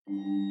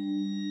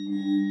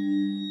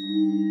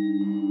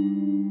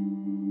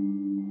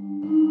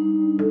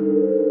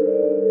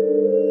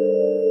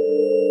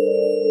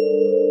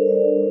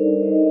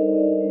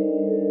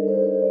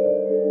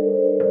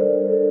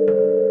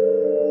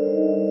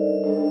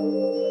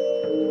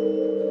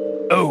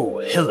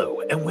Oh,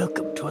 hello, and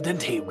welcome to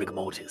Adente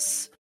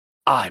Rigmortis.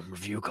 I'm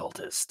Review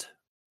Cultist.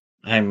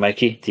 I'm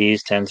Mikey, D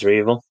stands for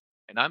evil.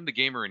 And I'm the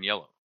gamer in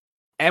yellow.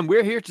 And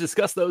we're here to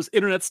discuss those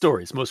internet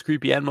stories, most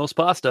creepy and most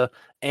pasta,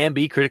 and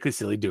be critically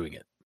silly doing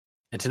it.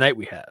 And tonight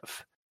we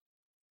have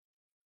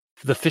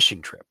The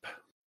Fishing Trip,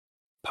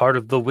 part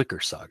of the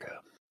Wicker Saga.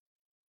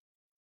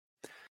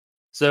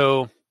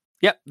 So,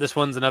 yeah, this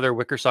one's another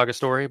Wicker Saga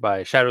story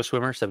by Shadow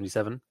Swimmer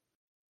 77. You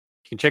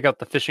can check out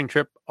The Fishing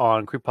Trip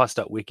on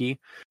creepypasta.wiki.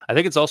 I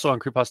think it's also on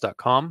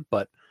creepypasta.com,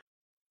 but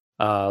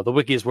the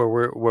wiki is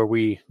where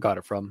we got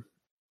it from.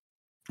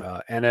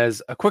 And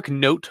as a quick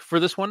note for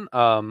this one,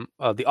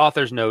 the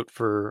author's note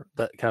for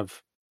that kind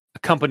of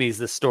accompanies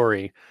this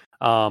story.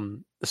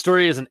 The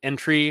story is an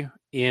entry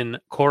in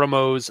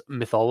Koromo's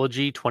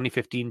Mythology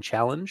 2015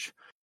 challenge.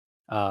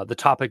 The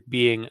topic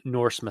being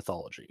Norse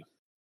mythology.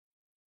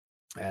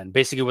 And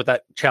basically what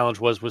that challenge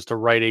was to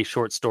write a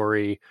short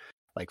story,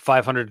 like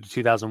 500 to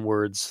 2,000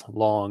 words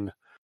long,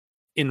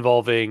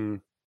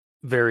 involving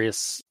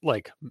various,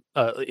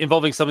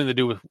 involving something to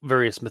do with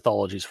various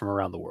mythologies from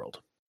around the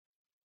world.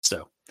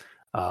 So,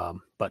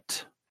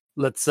 but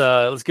let's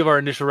give our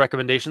initial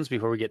recommendations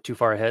before we get too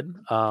far ahead.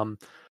 I'm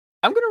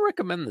going to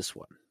recommend this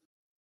one.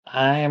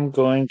 I am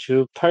going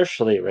to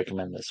partially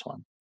recommend this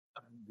one.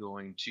 I'm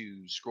going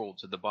to scroll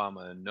to the bottom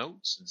of the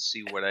notes and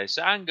see what I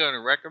say. I'm going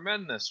to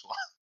recommend this one.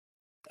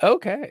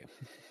 Okay.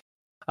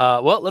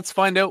 Well, let's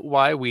find out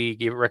why we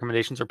gave it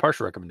recommendations or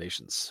partial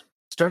recommendations.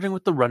 Starting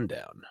with the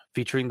rundown,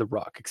 featuring The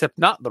Rock, except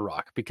not The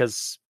Rock,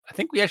 because I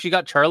think we actually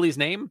got Charlie's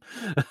name.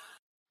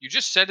 You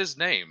just said his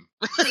name.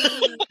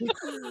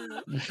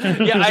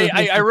 Yeah,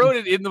 I wrote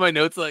it into my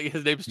notes like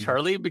his name's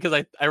Charlie because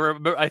I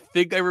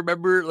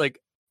remember like,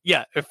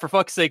 yeah, for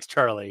fuck's sakes,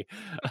 Charlie.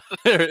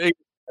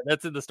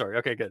 That's in the story.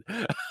 Okay, good.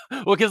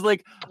 Well, because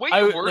like the way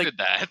you worded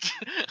that,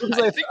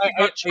 I think you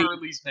got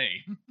Charlie's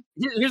name.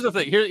 Here's the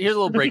thing. Here's a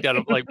little breakdown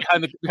of like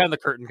behind the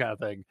curtain kind of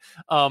thing.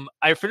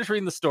 I finished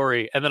reading the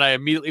story and then I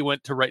immediately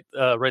went to write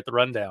the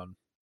rundown,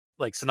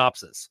 like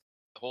synopsis.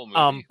 The whole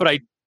movie. But I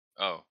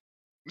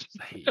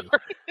hate you.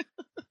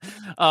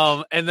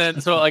 And then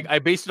so like I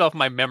based it off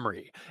my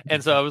memory,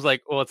 and so I was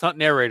like, well, it's not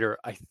narrator.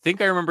 I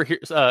think I remember here,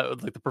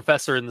 like the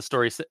professor in the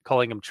story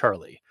calling him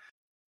Charlie.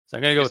 So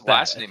I'm gonna go with that.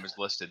 His last name is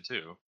listed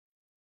too.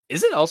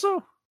 Is it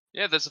also?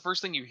 Yeah, that's the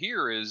first thing you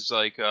hear is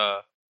like,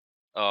 what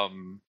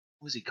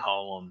does he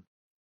call him?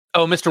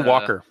 Oh, Mr.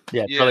 Walker.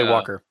 Yeah, Charlie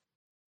Walker.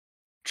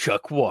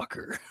 Chuck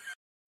Walker.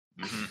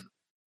 Mm-hmm.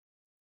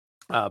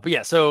 But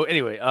yeah, so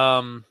anyway,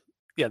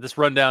 yeah, this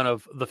rundown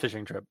of the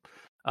fishing trip.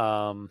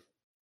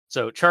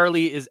 So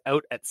Charlie is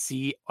out at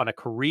sea on a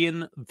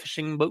Korean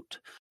fishing boat,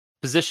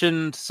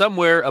 positioned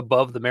somewhere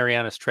above the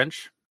Marianas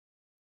Trench,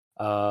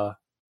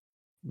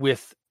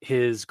 with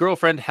his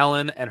girlfriend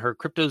Helen and her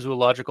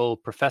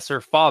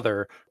cryptozoological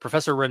father,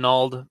 Professor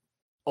Renaud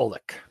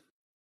Olick.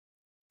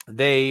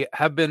 They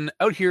have been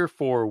out here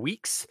for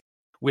weeks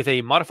with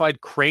a modified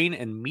crane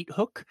and meat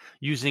hook,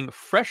 using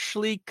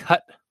freshly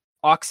cut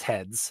ox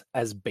heads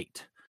as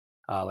bait.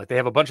 Like they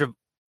have a bunch of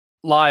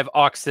live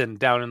oxen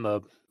down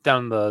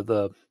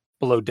the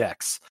below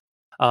decks,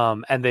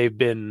 and they've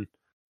been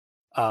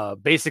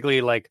basically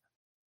like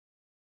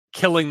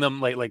killing them,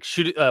 like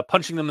shooting,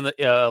 punching them in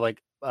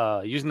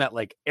the using that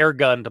like air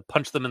gun to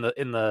punch them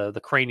in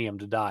the cranium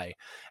to die,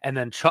 and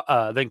then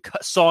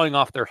sawing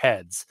off their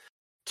heads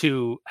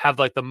to have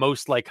like the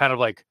most like kind of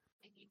like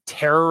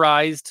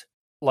terrorized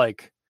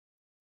like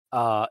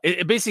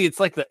it basically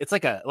it's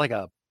like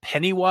a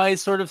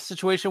Pennywise sort of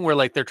situation where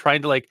like they're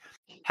trying to like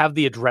have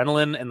the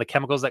adrenaline and the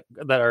chemicals that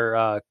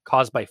are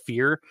caused by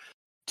fear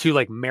to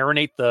like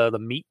marinate the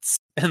meats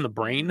and the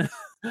brain.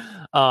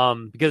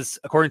 Because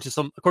according to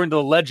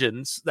the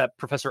legends that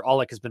Professor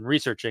Olick has been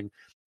researching,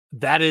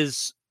 that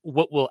is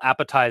what will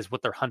appetize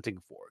what they're hunting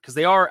for, because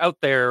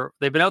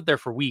they've been out there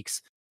for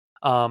weeks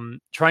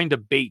trying to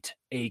bait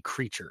a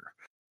creature.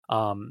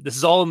 This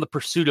is all in the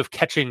pursuit of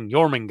catching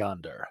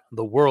Jormungandr,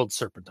 the world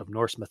serpent of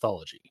Norse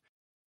mythology,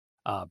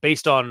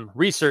 based on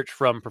research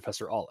from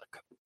Professor Olick.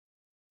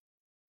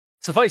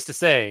 Suffice to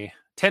say,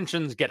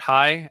 tensions get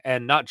high,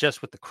 and not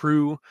just with the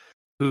crew,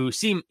 who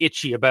seem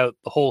itchy about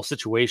the whole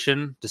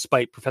situation,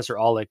 despite Professor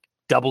Olick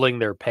doubling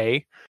their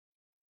pay.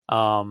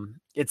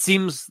 It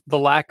seems the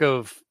lack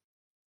of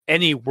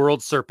any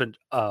world serpent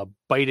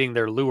biting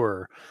their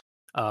lure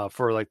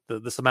for like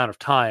this amount of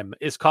time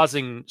is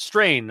causing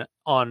strain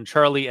on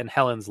Charlie and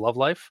Helen's love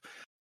life.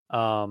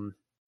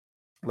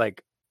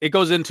 Like it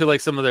goes into like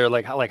some of their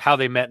like how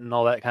they met and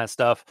all that kind of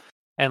stuff,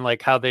 and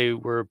like how they've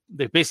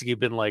basically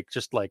been like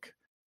just like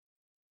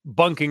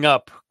bunking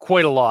up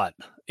quite a lot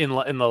in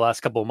the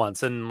last couple of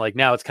months, and like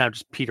now it's kind of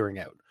just petering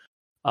out.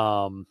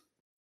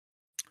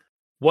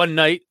 One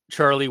night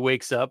Charlie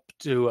wakes up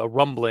to a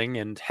rumbling,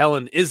 and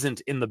Helen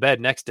isn't in the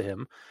bed next to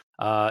him.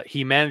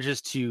 he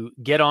manages to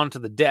get onto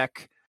the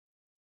deck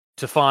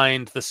to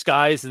find the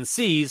skies and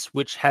seas,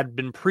 which had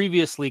been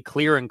previously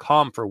clear and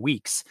calm for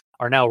weeks,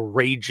 are now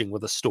raging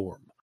with a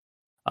storm.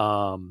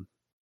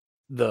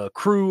 The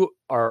crew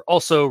are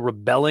also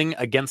rebelling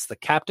against the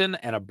captain,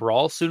 and a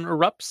brawl soon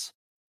erupts.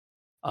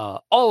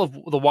 All of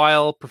the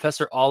while,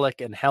 Professor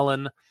Alec and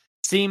Helen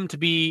seem to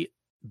be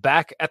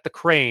back at the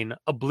crane,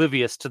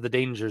 oblivious to the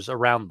dangers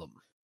around them.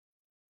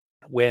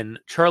 When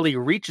Charlie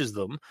reaches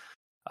them,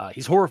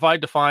 he's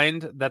horrified to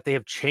find that they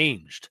have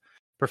changed.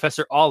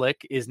 Professor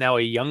Alec is now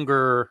a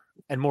younger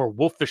and more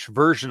wolfish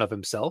version of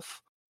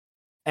himself,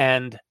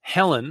 and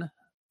Helen,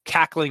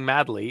 cackling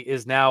madly,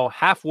 is now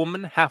half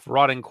woman, half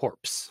rotting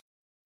corpse.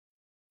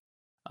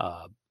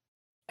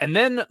 And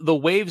then the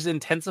waves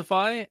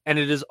intensify, and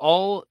it is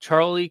all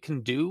Charlie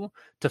can do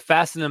to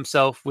fasten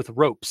himself with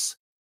ropes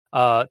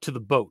to the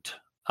boat.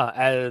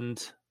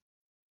 And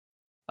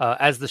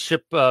as the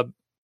ship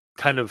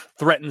kind of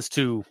threatens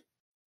to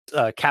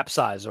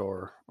capsize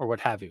or what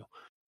have you.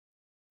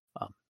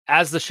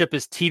 As the ship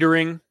is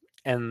teetering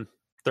and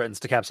threatens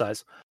to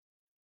capsize,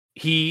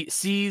 he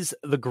sees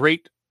a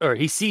great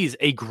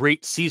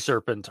sea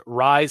serpent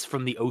rise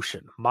from the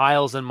ocean,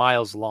 miles and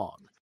miles long.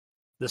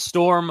 The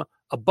storm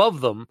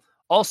above them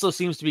also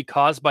seems to be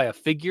caused by a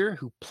figure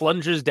who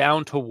plunges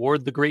down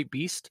toward the great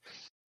beast,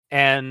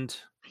 and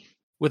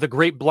with a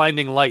great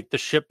blinding light, the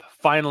ship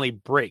finally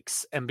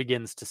breaks and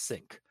begins to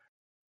sink.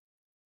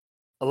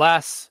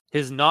 Alas,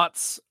 his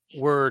knots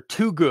were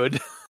too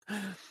good,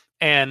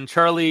 and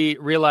Charlie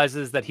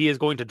realizes that he is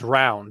going to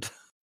drown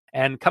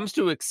and comes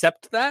to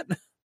accept that.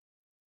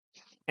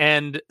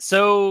 And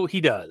so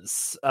he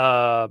does,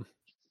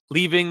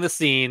 leaving the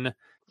scene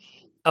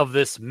of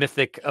this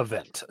mythic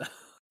event.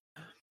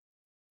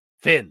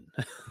 Finn.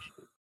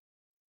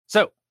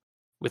 So,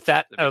 with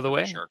that out of the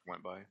way. Shark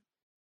went by.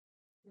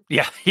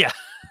 Yeah. A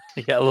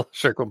little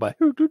shark went by.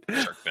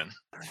 Shark fin.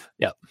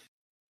 Yep.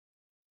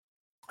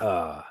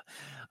 But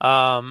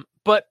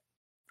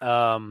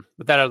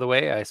with that out of the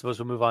way, I suppose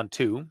we'll move on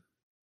to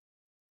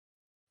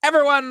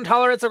everyone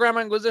tolerates the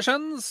Grammar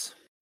Inquisitions.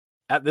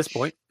 At this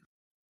point,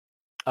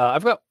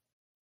 I've got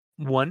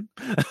one.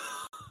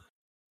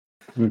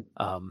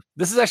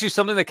 This is actually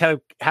something that kind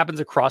of happens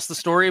across the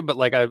story, but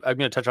like I'm going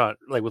to touch on it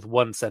like with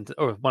one sentence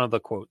or one of the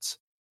quotes.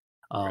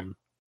 Right.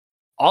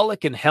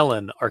 Alec and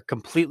Helen are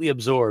completely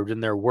absorbed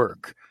in their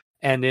work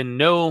and in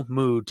no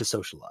mood to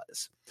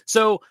socialize.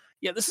 So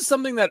yeah, this is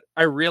something that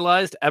I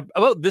realized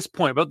about this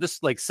point, about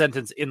this like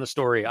sentence in the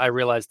story. I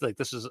realized like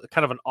this is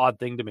kind of an odd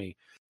thing to me,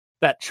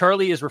 that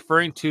Charlie is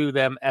referring to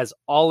them as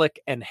Alec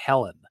and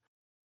Helen.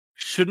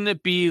 Shouldn't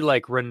it be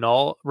like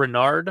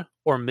Renard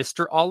or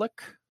Mr.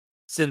 Alec?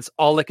 Since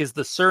Alec is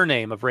the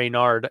surname of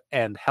Reynard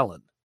and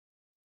Helen.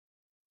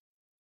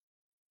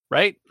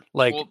 Right?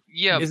 Like, well,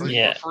 yeah, but he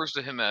Yeah. refers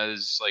to him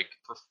as like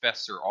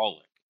Professor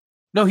Alec.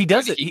 no, he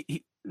does Like,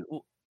 it.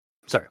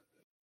 Sorry.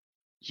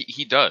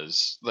 He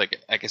does.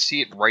 Like, I can see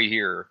it right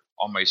here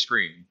on my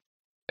screen.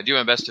 I do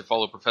my best to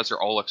follow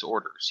Professor Alec's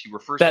orders. He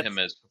refers to him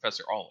as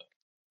Professor Alec.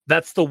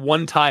 That's the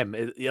one time.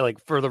 Like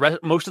for the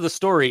rest, most of the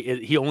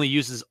story, he only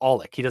uses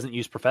Alec. He doesn't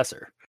use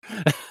Professor.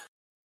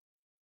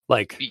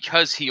 Like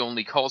Because he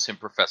only calls him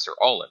Professor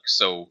Alec,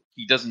 so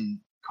he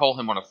doesn't call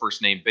him on a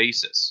first name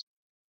basis.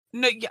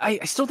 no, I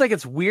still think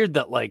it's weird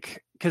that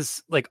like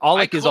because like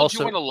Alec I is called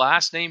also you on a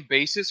last name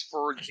basis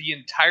for the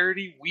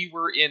entirety we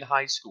were in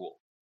high school.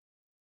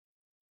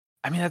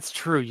 I mean that's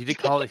true. You did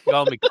call me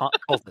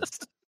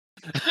cultist.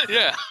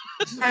 Yeah,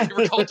 you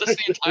were cultist the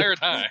entire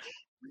time.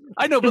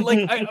 I know, but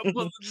like,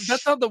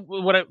 that's not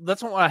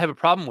that's not what I have a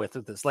problem with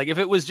this. Like, if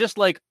it was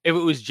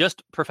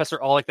just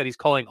Professor Alec that he's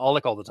calling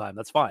Alec all the time,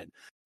 that's fine.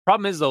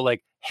 Problem is though,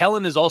 like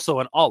Helen is also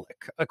an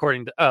Alec,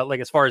 according to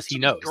like as far as he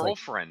knows. His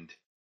girlfriend.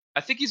 I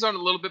think he's on a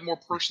little bit more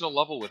personal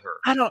level with her.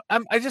 I don't.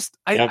 I'm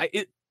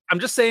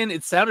just saying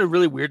it sounded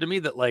really weird to me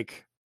that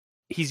like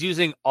he's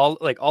using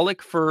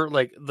Alec for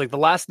like the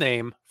last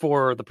name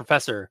for the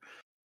professor,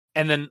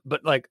 and then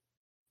but like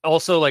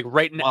also like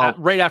right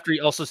after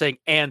he also saying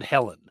and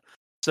Helen.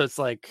 So it's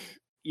like,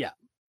 yeah.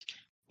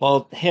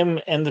 Well, him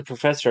and the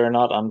professor are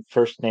not on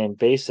first name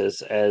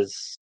basis,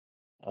 as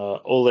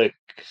Oleg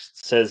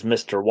says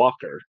Mr.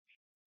 Walker.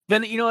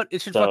 Then you know what?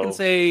 It should fucking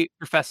say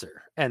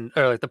professor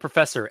or like the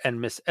professor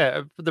and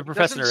the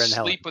professor and Doesn't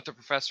Helen. sleep with the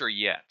professor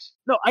yet.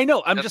 No, I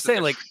know. I'm That's just the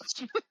saying, like,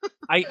 difference.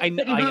 I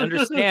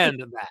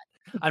understand that.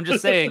 I'm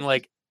just saying,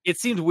 like, it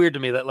seemed weird to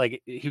me that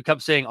like he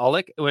kept saying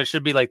Alec when it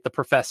should be like the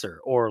professor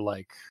or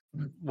like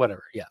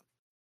whatever. Yeah.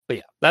 But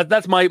yeah,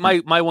 that's my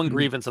one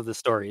grievance of the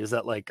story is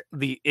that like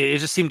it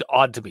just seemed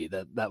odd to me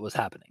that was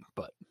happening.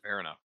 But Fair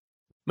enough.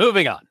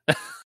 moving on.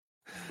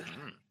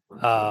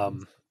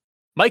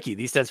 Mikey,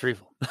 these stands for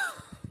evil.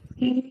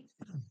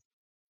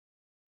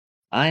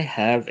 I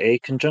have a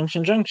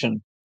conjunction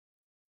junction.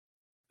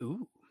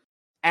 Ooh.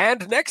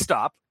 And next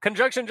stop,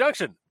 conjunction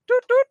junction.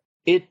 Doot, doot.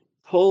 It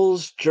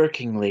pulls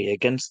jerkingly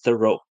against the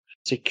rope,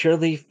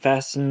 securely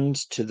fastened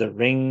to the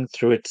ring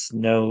through its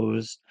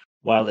nose,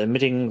 while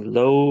emitting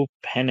low,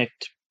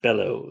 panicked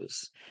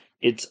bellows.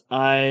 its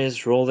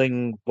eyes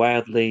rolling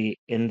wildly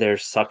in their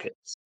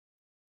sockets.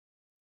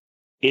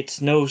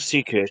 It's no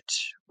secret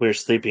we're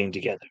sleeping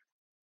together.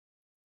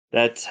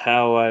 That's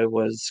how I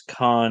was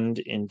conned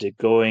into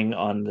going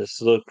on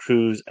this little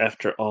cruise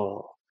after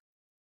all.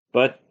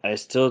 But I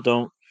still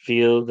don't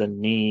feel the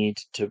need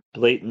to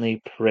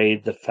blatantly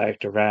parade the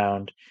fact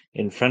around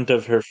in front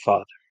of her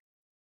father.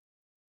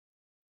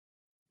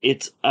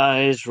 Its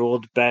eyes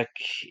rolled back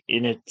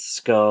in its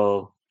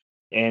skull,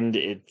 and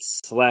its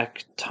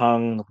slack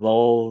tongue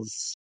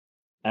lolls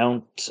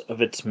out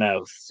of its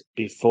mouth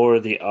before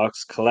the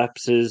ox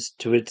collapses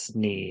to its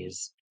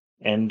knees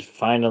and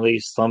finally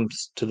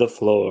slumps to the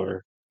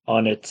floor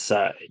on its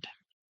side.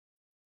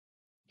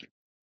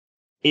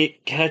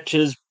 It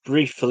catches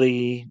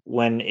briefly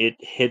when it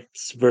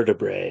hits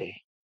vertebrae,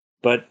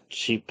 but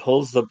she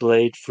pulls the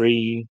blade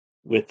free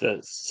with a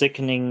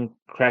sickening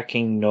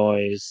cracking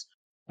noise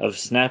of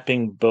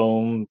snapping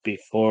bone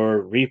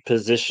before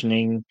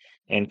repositioning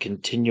and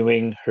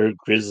continuing her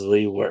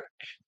grisly work.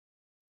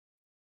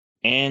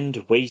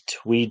 And wait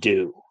we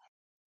do.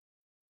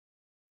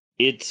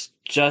 It's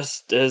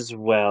just as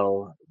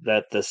well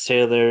that the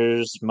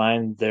sailors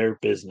mind their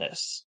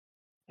business,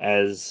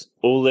 as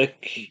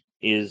Oleg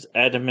is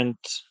adamant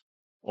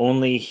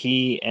only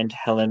he and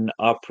Helen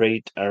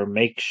operate our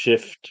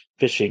makeshift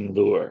fishing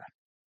lure.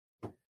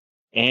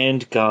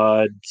 And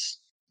gods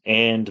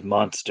and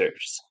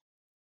monsters.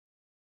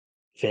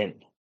 Finn.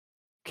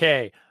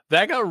 Okay,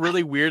 that got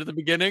really weird at the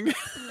beginning,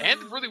 And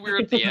really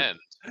weird at the end.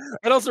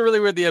 and also really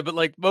weird at the end. But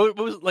like,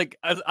 like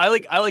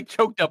I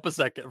choked up for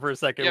a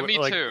second. Yeah, me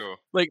like, too.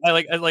 Like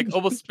I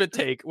almost spit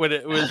take when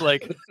it was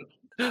like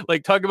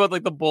like talking about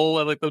like the bull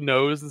and like the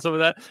nose and some of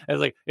that. I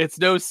was like, it's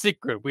no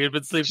secret we had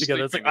been sleeping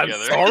together. It's like, Sleeping I'm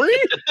together. sorry.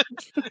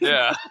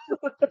 Yeah.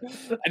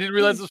 I didn't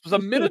realize this was a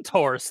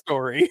Minotaur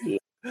story.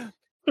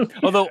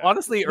 Although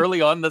honestly,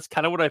 early on, that's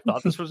kind of what I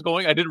thought this was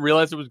going. I didn't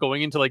realize it was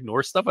going into like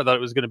Norse stuff. I thought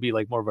it was going to be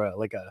like more of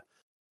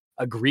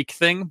a Greek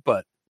thing,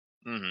 but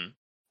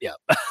yeah.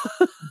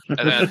 And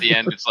then at the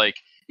end, it's like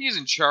he's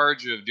in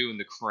charge of doing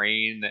the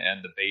crane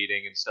and the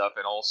baiting and stuff,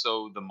 and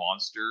also the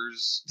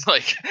monsters.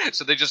 Like,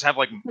 so they just have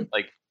like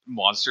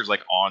monsters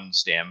like on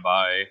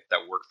standby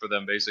that work for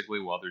them basically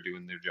while they're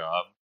doing their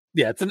job.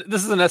 Yeah,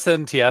 this is an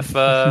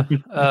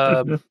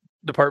SNTF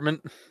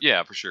department.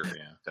 Yeah, for sure.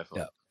 Yeah,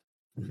 definitely.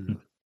 Yeah.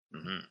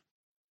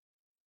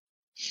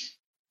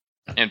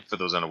 And for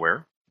those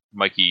unaware,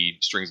 Mikey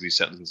strings these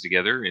sentences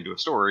together into a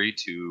story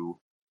to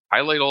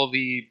highlight all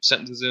the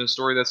sentences in a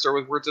story that start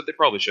with words that they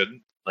probably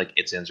shouldn't, like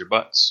its, ends, or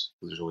buts,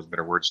 because there's always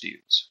better words to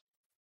use.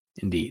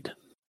 Indeed.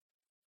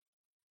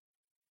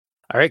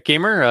 All right,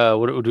 gamer.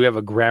 Do we have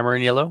a grammar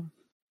in yellow?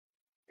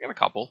 I got a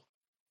couple.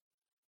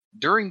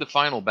 During the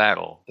final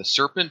battle, the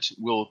serpent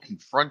will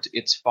confront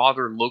its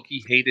father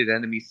Loki-hated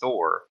enemy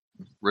Thor,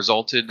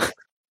 resulted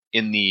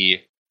in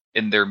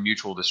their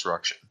mutual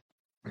destruction.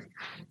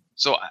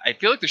 So I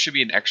feel like there should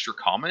be an extra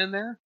comma in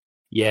there.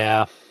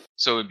 Yeah.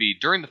 So it'd be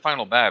during the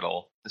final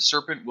battle, the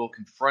serpent will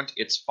confront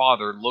its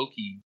father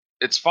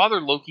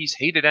Loki's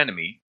hated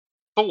enemy,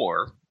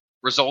 Thor,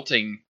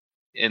 resulting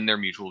in their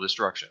mutual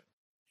destruction.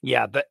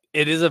 Yeah, but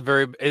it is a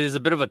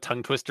bit of a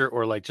tongue twister,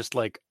 or like just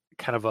like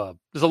kind of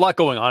there's a lot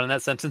going on in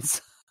that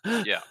sentence.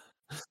 Yeah.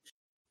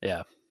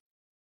 Yeah.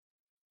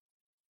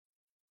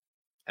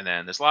 And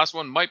then this last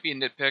one might be a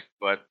nitpick,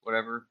 but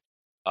whatever.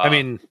 I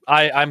mean,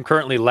 I'm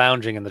currently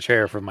lounging in the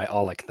chair for my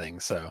Oleg thing,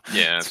 so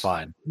yeah, it's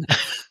fine.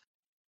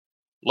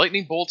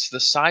 Lightning bolts the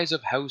size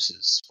of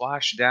houses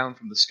splash down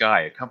from the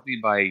sky,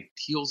 accompanied by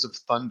peals of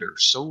thunder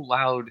so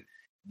loud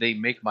they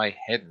make my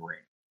head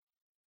ring.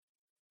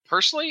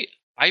 Personally,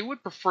 I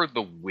would prefer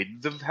the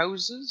width of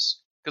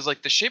houses, because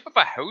like the shape of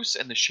a house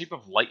and the shape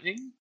of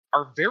lightning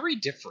are very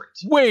different.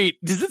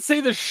 Wait, does it say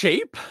the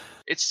shape?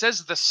 It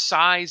says the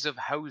size of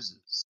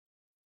houses.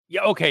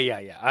 Yeah. Okay.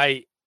 Yeah.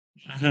 I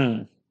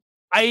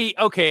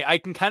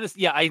can kind of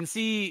I can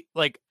see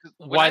like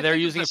why they're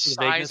using it for the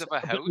size vagueness of a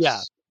house. Yeah,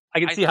 I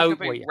can see how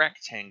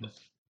rectangle.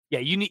 Yeah,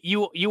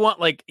 you want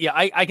like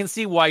I can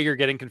see why you're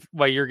getting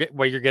why you're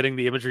getting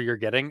the imagery you're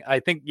getting. I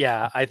think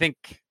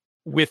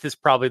width is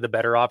probably the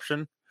better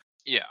option.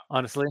 Yeah,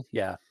 honestly,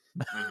 yeah.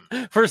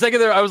 For a second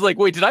there, I was like,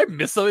 wait, did I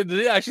miss something? Did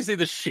it actually say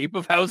the shape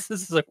of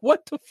houses? It's like,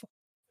 what the fuck?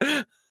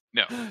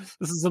 No,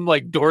 this is some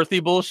like Dorothy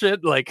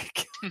bullshit,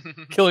 like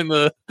killing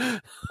the.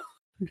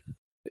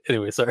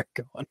 Anyway, sorry,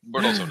 go on.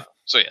 But also no.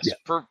 So yes,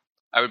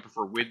 I would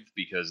prefer width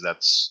because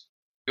that's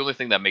the only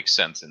thing that makes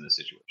sense in this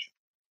situation.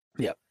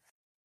 Yeah.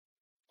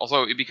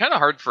 Also, it'd be kind of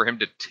hard for him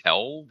to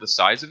tell the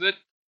size of it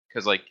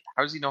because, like,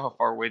 how does he know how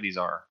far away these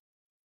are?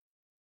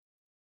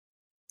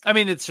 I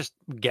mean, it's just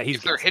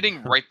if they're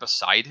hitting right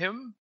beside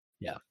him,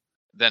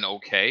 then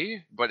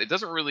okay. But it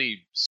doesn't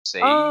really say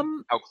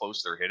how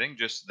close they're hitting;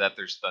 just that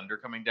there's thunder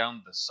coming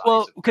down. The size.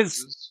 Well,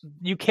 because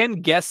you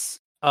can guess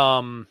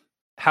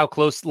how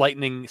close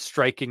lightning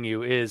striking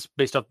you is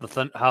based off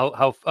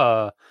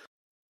the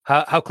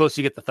how close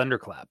you get the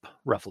thunderclap,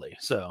 roughly.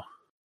 So,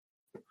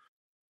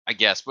 I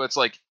guess, but it's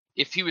like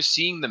if he was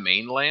seeing the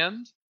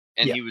mainland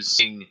and he was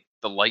seeing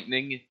the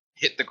lightning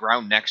hit the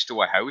ground next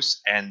to a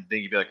house, and then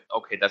you'd be like,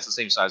 okay, that's the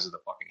same size as the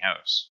fucking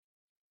house.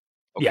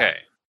 Okay, Yeah.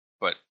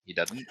 but he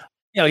doesn't.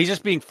 He's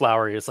just being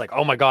flowery. It's like,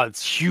 oh my god,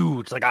 it's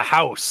huge, like a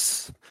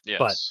house. Yes.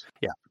 But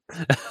yeah.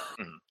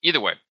 Either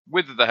way,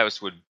 width of the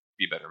house would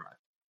be better, man.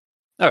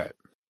 All right.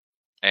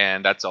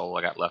 And that's all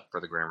I got left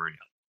for the grammar and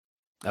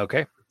yell.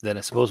 Okay. Then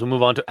I suppose we'll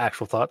move on to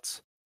actual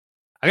thoughts.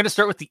 I'm going to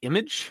start with the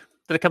image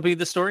that accompanied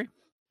this story.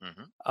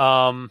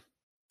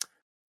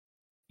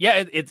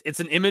 Yeah, it's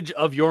an image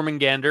of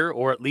Jormungandr,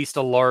 or at least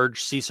a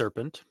large sea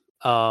serpent.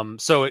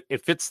 So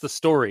it fits the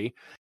story,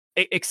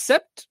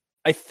 except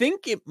I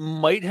think it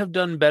might have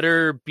done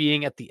better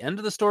being at the end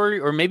of the story,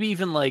 or maybe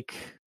even like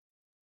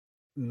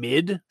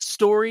mid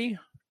story,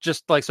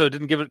 just like so it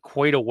didn't give it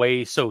quite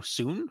away so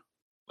soon.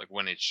 Like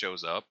when it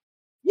shows up.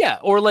 Yeah,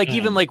 or like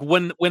even like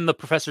when the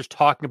professor's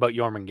talking about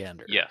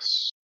Jormungandr.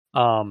 Yes.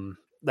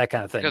 That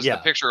kind of thing. Because the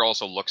picture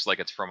also looks like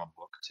it's from a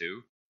book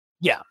too.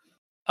 Yeah.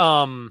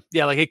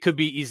 Yeah, like it could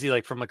be easy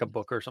like from like a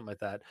book or something like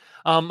that.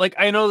 Like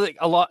I know that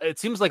it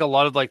seems like a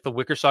lot of like the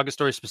Wicker Saga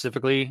stories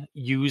specifically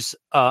use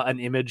an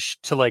image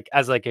to like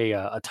as like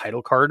a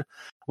title card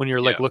when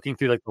you're like looking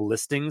through like the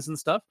listings and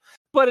stuff.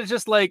 But it's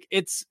just like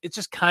it's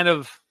just kind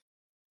of,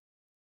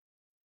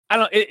 I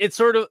don't know, it's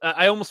sort of,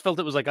 I almost felt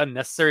it was like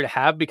unnecessary to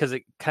have because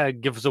it kind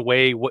of gives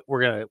away what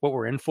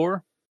we're in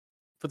for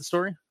the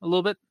story a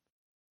little bit.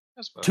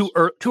 I suppose.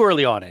 Too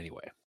early on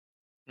anyway.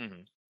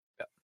 Mm-hmm.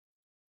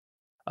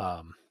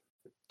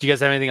 Do you guys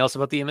have anything else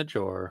about the image,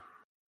 or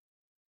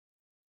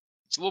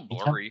it's a little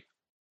blurry?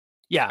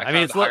 Yeah, I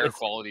mean, it's higher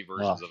quality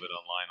versions of it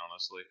online,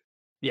 honestly.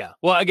 Yeah,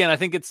 well, again, I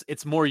think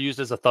it's more used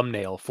as a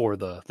thumbnail for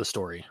the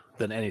story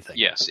than anything.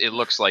 Yes, it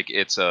looks like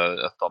it's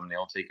a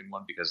thumbnail taken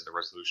one because the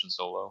resolution's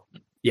so low.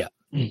 Yeah.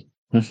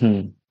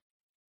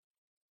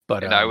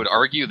 But I would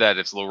argue that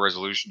it's low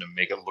resolution to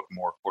make it look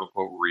more quote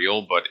unquote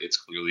real, but it's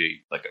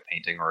clearly like a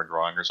painting or a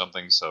drawing or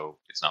something, so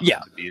it's not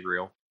meant to be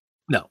real.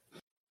 No.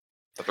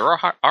 But there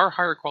are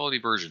higher quality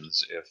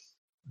versions if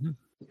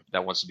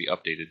that wants to be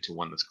updated to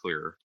one that's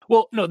clearer.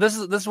 Well, no, this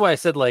is why I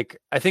said like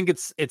I think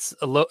it's like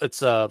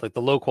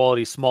the low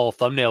quality small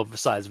thumbnail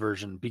size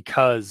version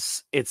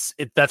because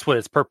that's what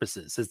its purpose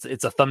is.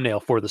 It's a thumbnail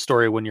for the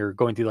story when you're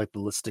going through like the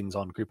listings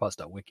on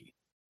creepypasta.wiki.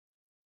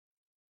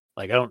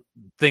 Like I don't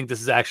think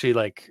this is actually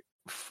like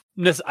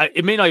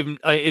it may not even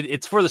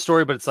it's for the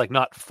story, but it's like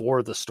not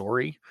for the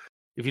story.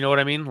 If you know what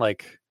I mean,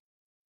 like.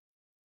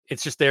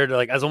 It's just there to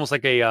like as almost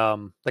like a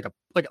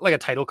like a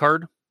title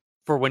card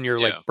for when you're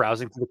like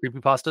browsing through the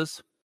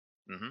creepypastas.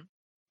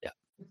 Yeah.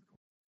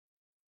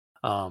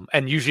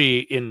 And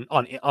usually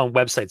on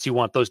websites you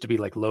want those to be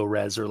like low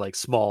res or like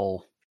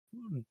small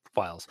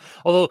files.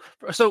 Although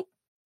so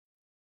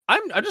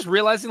I'm just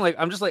realizing like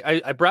I'm just like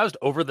I browsed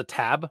over the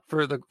tab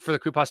for the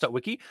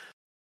creepypasta.wiki.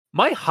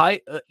 My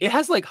it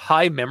has like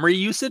high memory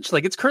usage.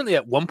 Like it's currently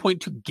at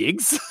 1.2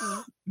 gigs.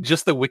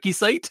 Just the wiki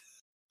site.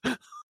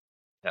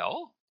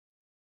 Hell?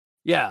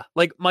 Yeah,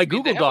 like my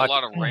Google Doc. Have a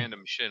lot of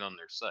random shit on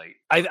their site.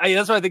 I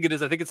that's what I think it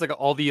is. I think it's like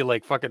all the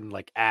like fucking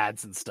like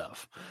ads and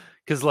stuff.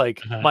 Because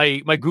like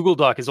my Google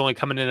Doc is only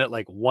coming in at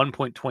like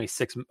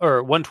 1.26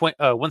 or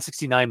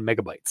 169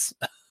 megabytes.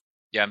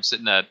 Yeah, I'm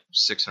sitting at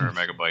 600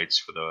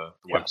 megabytes for the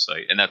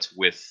website, and that's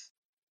with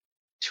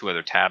 2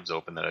 other tabs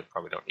open that I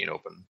probably don't need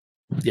open.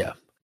 Yeah,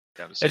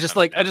 it's just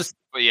like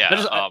But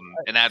yeah,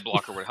 an ad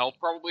blocker would help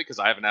probably because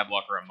I have an ad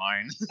blocker on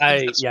mine.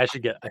 I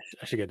should get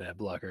an ad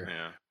blocker.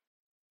 Yeah.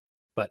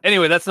 But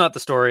anyway, that's not the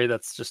story.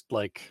 That's just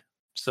like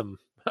some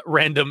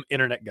random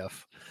internet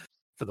guff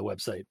for the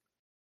website.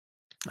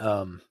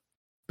 But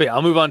yeah,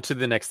 I'll move on to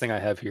the next thing I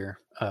have here.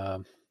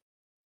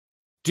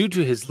 Due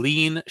to his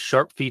lean,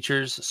 sharp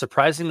features,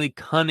 surprisingly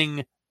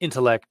cunning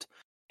intellect,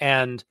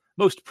 and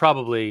most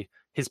probably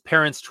his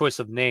parents' choice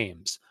of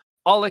names,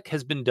 Aulic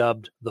has been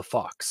dubbed the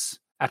Fox,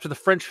 after the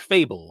French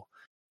fable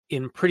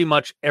in pretty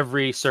much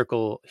every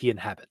circle he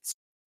inhabits.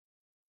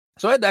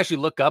 So I had to actually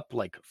look up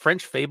like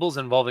French fables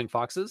involving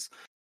foxes.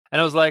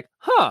 And I was like,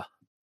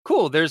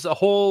 cool. There's a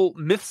whole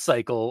myth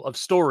cycle of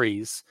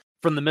stories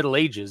from the Middle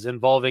Ages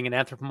involving an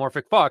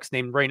anthropomorphic fox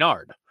named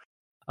Reynard.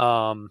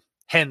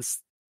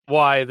 Hence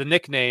why the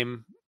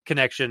nickname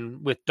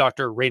connection with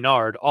Dr.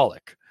 Reynard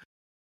Aulic.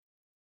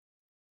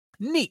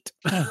 Neat.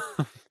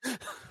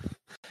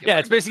 Yeah,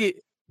 it's basically...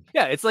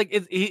 Yeah, it's like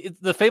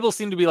the fables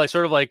seem to be like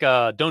sort of like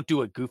don't do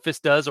what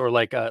Goofus does, or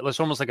like it's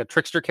almost like a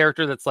trickster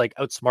character that's like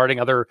outsmarting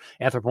other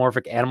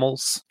anthropomorphic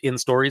animals in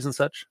stories and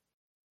such,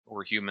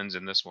 or humans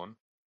in this one.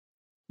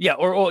 Yeah,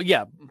 or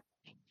yeah.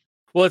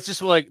 Well, it's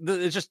just like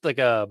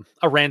a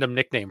random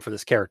nickname for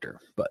this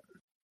character, but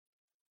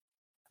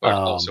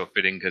also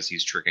fitting because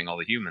he's tricking all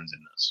the humans in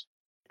this.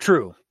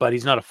 True, but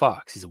he's not a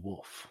fox; he's a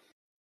wolf.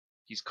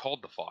 He's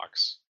called the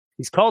Fox.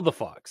 He's called the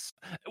Fox.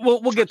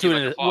 We'll get to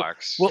it.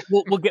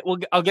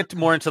 I'll get to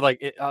more into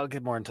I'll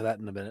get more into that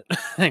in a minute.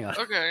 Hang on.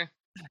 Okay.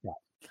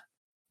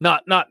 Yeah.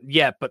 Not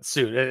yet, but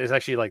soon. It's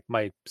actually like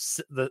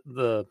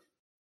the.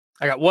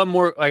 I got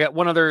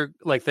one other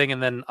like thing,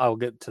 and then I'll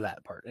get to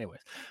that part. Anyways,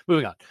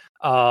 moving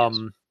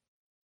on.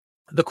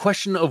 The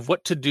question of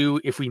what to do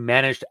if we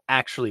manage to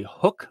actually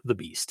hook the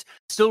beast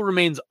still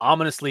remains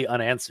ominously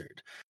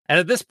unanswered. And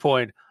at this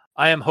point,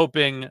 I am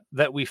hoping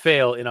that we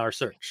fail in our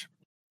search.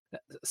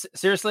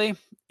 Seriously,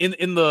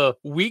 in the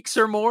weeks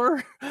or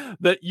more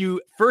that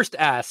you first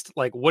asked,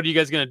 like, what are you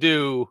guys going to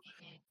do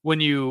when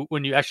you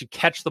actually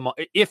catch the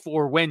if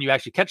or when you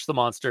actually catch the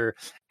monster,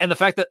 and the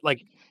fact that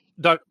like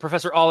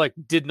Professor Alec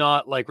did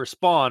not like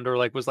respond or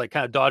like was like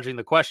kind of dodging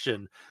the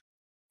question,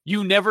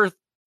 you never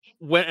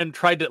went and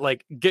tried to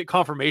like get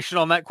confirmation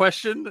on that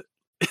question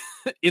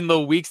in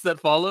the weeks that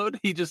followed.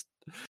 He just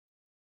It's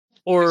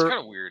or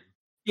kind of weird.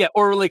 yeah,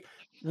 or like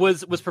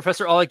was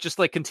Professor Alec just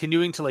like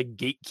continuing to like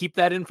gatekeep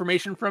that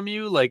information from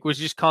you? Like was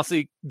he just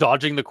constantly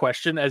dodging the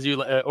question as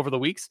you over the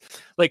weeks?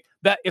 Like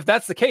that, if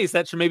that's the case,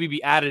 that should maybe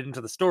be added into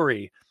the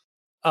story.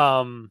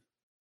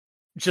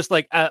 Just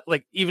like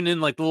even in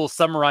like the little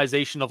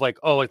summarization of like,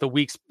 oh, like the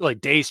weeks,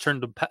 like days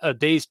turned to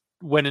days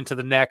went into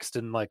the next,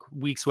 and like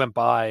weeks went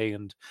by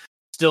and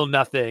still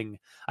nothing.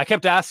 I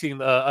kept asking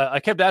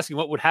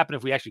what would happen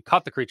if we actually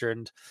caught the creature,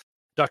 and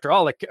Dr.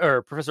 Alec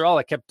or Professor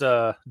Alec kept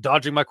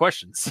dodging my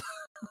questions.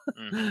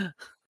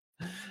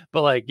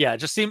 But like, yeah, it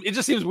just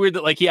seems weird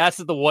that like he asked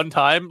it the one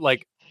time,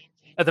 like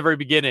at the very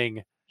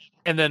beginning,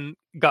 and then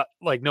got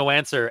like no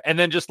answer, and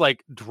then just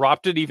like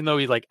dropped it, even though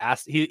he like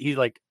asked, he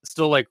like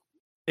still like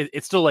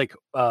it still like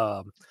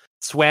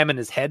swam in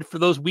his head for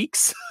those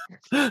weeks.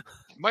 It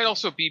might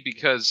also be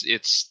because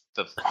it's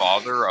the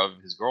father of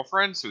his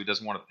girlfriend, so he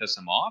doesn't want to piss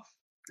him off.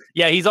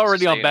 Yeah, he's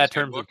already Stay on in bad his good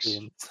terms with books.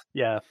 Dean.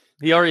 Yeah,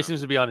 he already Yeah.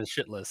 seems to be on his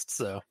shit list.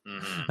 So,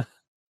 Mhm.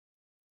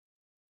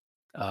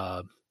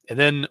 and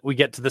then we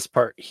get to this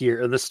part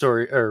here, this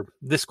story, or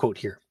this quote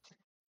here.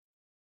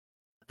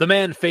 The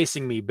man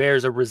facing me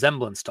bears a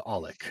resemblance to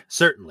Alec,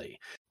 certainly,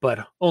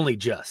 but only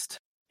just.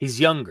 He's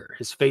younger.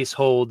 His face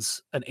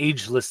holds an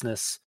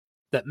agelessness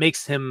that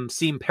makes him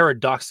seem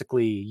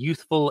paradoxically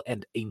youthful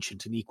and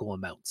ancient in equal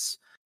amounts.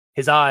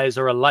 His eyes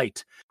are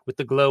alight with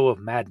the glow of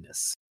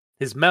madness.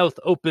 His mouth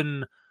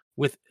open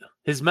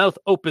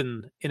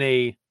in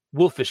a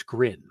wolfish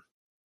grin.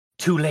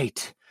 Too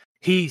late.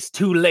 He's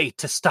too late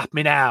to stop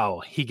me now,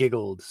 he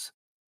giggles.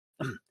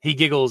 He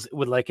giggles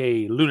with like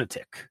a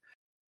lunatic.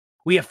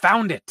 We have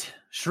found it!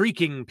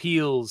 Shrieking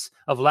peals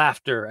of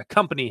laughter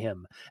accompany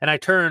him, and I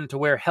turn to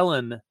where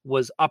Helen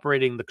was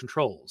operating the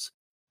controls.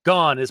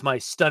 Gone is my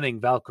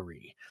stunning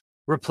Valkyrie,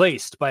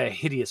 replaced by a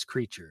hideous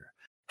creature.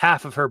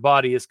 Half of her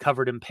body is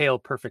covered in pale,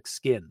 perfect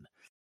skin.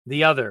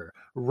 The other,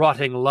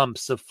 rotting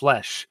lumps of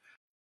flesh,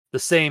 the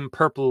same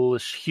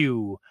purplish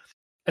hue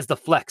as the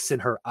flecks in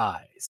her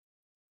eyes.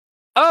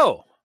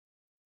 Oh!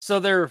 So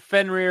they're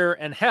Fenrir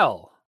and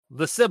Hel,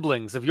 the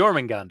siblings of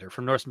Jormungandr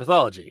from Norse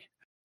mythology.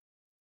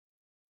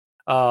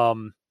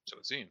 So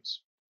it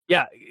seems.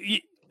 Yeah,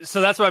 so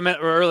that's what I meant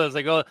earlier. I was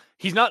like, oh,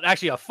 he's not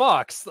actually a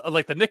fox,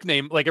 like the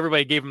nickname, like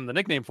everybody gave him the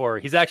nickname for.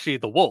 He's actually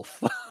the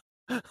wolf.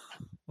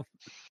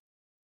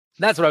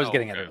 That's what I was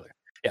getting at earlier.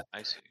 Yeah,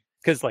 I see.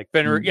 because like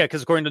Fenrir, yeah,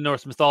 because according to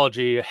Norse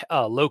mythology,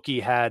 Loki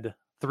had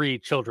 3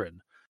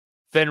 children.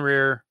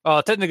 Fenrir,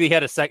 technically he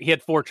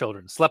had 4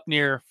 children: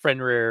 Sleipnir,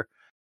 Fenrir,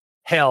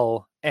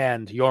 Hel,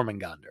 and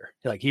Jormungandr.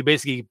 Like he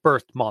basically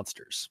birthed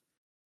monsters.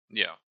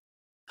 Yeah.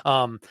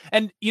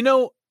 And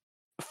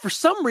for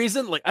some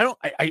reason, like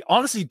I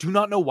honestly do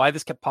not know why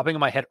this kept popping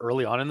in my head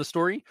early on in the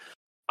story.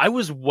 I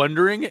was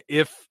wondering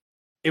if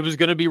it was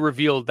going to be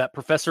revealed that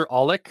Professor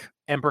Alec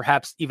and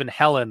perhaps even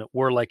Helen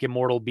were like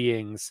immortal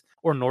beings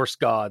or Norse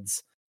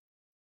gods,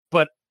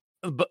 but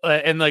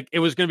and like it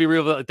was going to be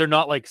real. Like, they're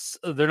not like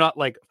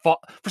for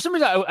some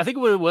reason. I think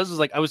what it was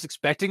like I was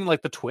expecting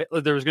like the twist.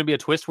 There was going to be a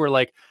twist where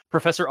like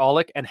Professor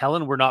Alec and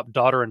Helen were not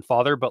daughter and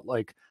father, but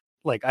like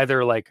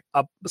either like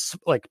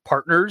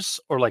partners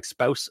or like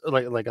spouse,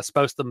 like a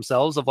spouse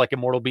themselves of like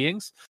immortal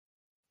beings,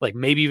 like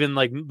maybe even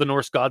like the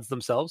Norse gods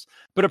themselves.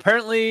 But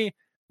apparently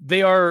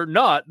they are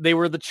not. They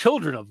were the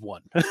children of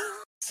one.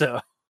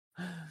 So,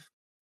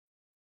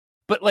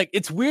 but like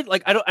it's weird.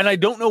 Like I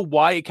don't know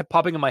why it kept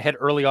popping in my head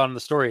early on in the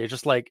story. It's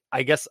just like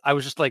I guess I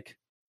was just like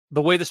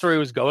the way the story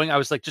was going. I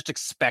was like just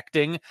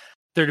expecting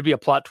there to be a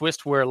plot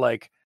twist where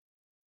like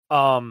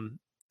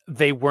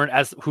they weren't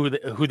as who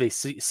they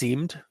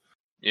seemed.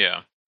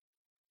 Yeah.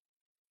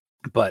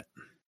 But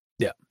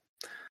yeah.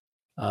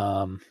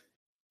 And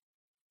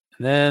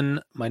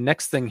then my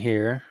next thing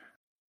here.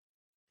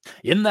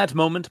 In that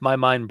moment, my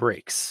mind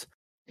breaks.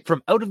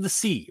 From out of the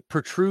sea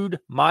protrude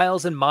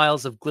miles and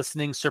miles of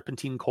glistening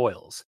serpentine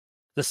coils.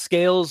 The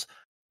scales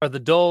are the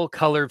dull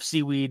color of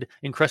seaweed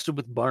encrusted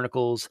with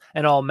barnacles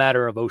and all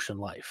matter of ocean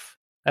life.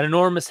 An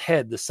enormous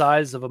head the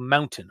size of a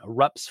mountain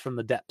erupts from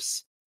the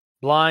depths.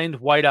 Blind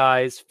white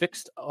eyes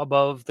fixed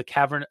above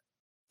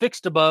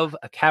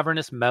a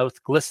cavernous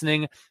mouth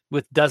glistening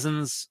with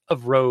dozens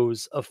of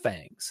rows of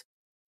fangs.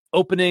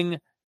 Opening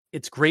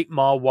its great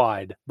maw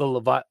wide,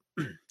 the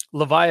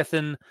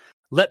Leviathan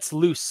lets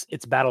loose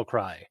its battle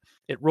cry.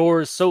 It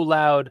roars so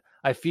loud,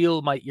 I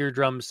feel my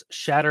eardrums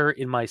shatter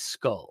in my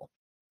skull.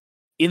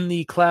 In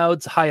the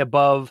clouds high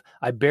above,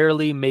 I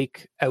barely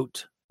make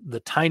out the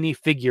tiny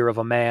figure of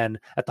a man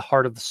at the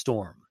heart of the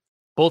storm.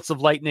 Bolts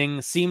of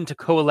lightning seem to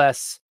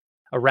coalesce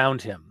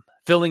around him,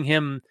 filling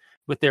him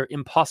with their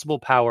impossible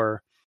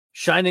power.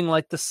 Shining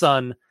like the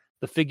sun,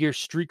 the figure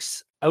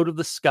streaks out of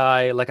the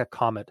sky like a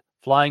comet,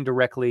 flying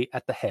directly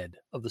at the head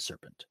of the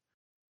serpent.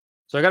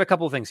 So I got a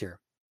couple of things here.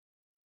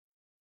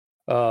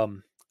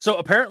 So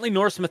apparently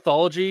Norse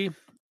mythology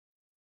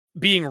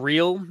being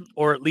real,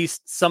 or at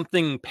least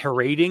something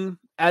parading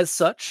as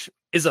such,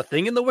 is a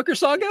thing in the Wicker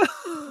Saga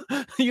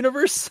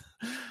universe.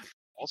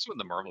 Also in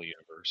the Marvel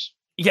universe.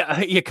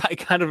 Yeah,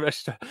 kind of,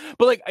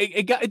 but like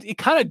it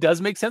kind of does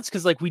make sense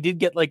because like we did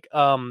get like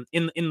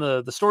in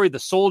the story, the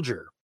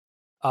soldier,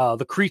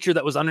 the creature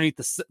that was underneath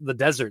the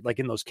desert, like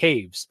in those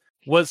caves,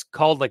 was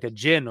called like a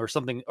djinn or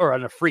something, or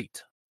an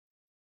ifrit.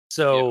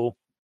 So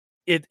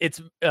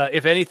it's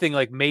if anything,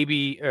 like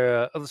maybe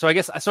so I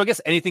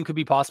guess anything could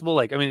be possible.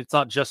 Like I mean, it's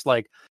not just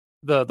like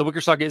the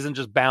Wicker Saga isn't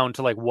just bound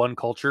to like one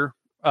culture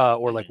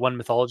or like one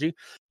mythology.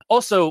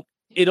 Also,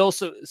 it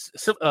also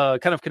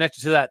kind of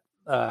connected to that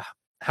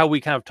how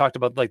we kind of talked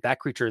about like that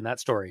creature in that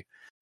story.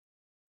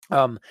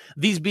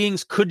 These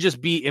beings could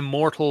just be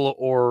immortal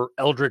or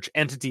eldritch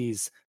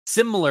entities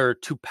similar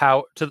to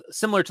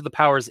the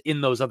powers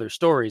in those other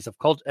stories of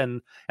cult,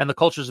 and the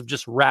cultures have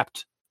just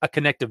wrapped a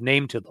connective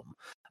name to them.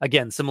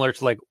 Again, similar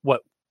to like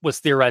what was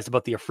theorized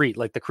about the Ifrit,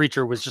 like the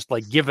creature was just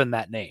like given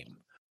that name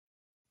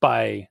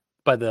by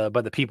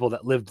the people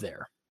that lived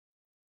there.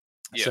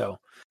 Yeah. So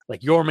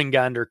like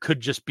Jormungandr could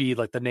just be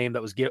like the name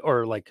that was given,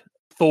 or like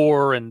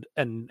Thor and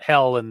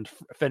Hel and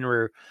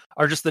Fenrir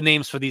are just the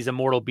names for these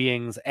immortal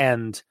beings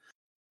and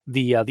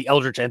the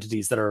eldritch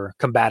entities that are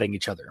combating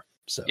each other.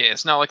 So yeah,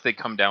 it's not like they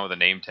come down with a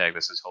name tag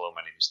that says "Hello,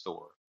 my name is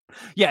Thor."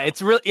 Yeah,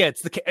 it's really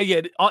it's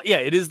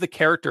it is the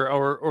character,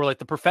 or like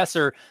the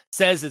professor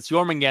says it's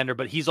Jormungandr,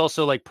 but he's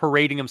also like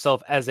parading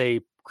himself as a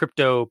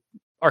crypto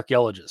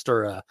archaeologist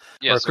or a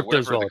so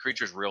whatever the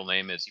creature's real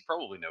name is, he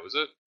probably knows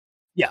it.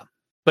 Yeah,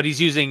 but he's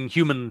using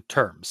human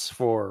terms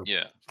for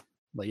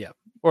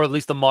or at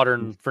least the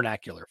modern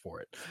vernacular for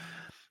it.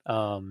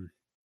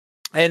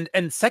 And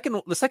the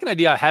second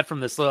idea I had from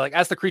this, like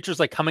as the creature's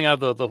like coming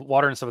out of the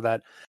water and stuff like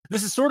that,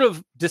 this is sort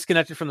of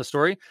disconnected from the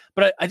story,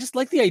 but I just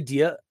like the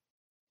idea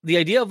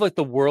of like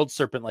the world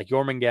serpent, like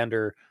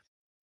Jormungandr,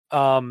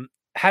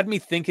 had me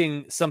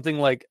thinking something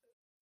like,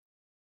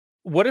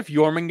 what if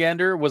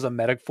Jormungandr was a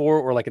metaphor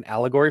or like an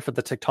allegory for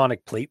the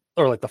tectonic plate,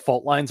 or like the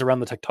fault lines around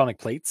the tectonic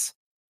plates,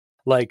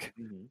 like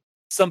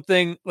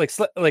something like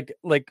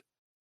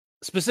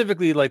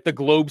specifically like the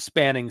globe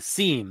spanning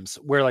seams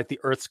where like the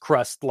Earth's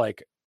crust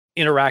like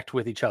interact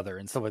with each other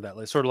and stuff like that,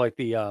 like sort of like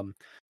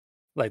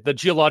the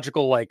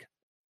geological like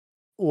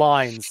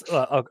lines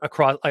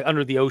across like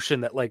under the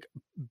ocean that like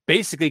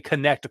basically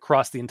connect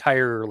across the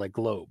entire like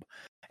globe.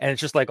 And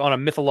it's just like on a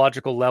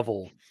mythological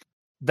level,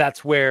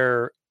 that's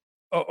where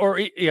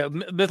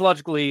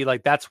mythologically,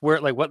 like that's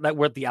where like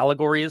what the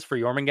allegory is for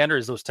Jormungandr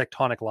is those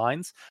tectonic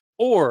lines,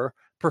 or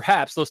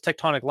perhaps those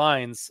tectonic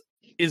lines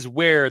is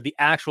where the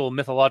actual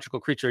mythological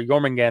creature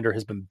Jormungandr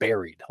has been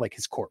buried, like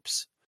his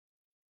corpse.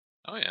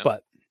 Oh yeah.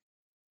 But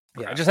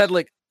I just had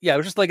like it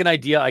was just like an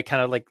idea I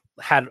kind of like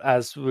had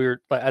as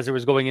it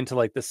was going into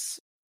like this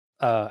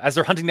as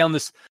they're hunting down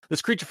this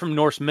creature from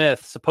Norse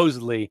myth,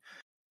 supposedly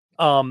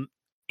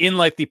in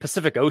like the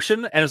Pacific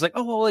Ocean, and it's like,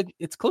 oh well, like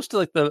it's close to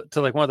like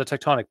one of the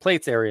tectonic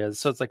plates areas,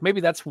 so it's like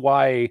maybe that's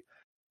why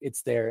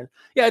it's there.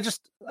 Yeah,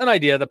 just an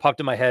idea that popped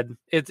in my head.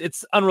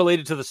 It's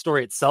unrelated to the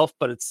story itself,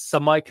 but it's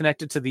semi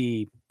connected to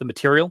the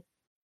material.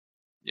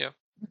 Yeah.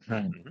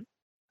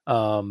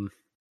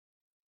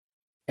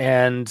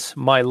 And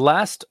my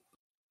last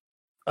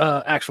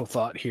actual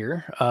thought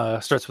here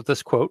starts with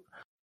this quote: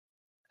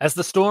 "As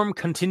the storm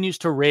continues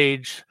to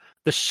rage,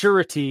 the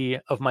surety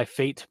of my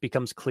fate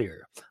becomes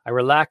clear. I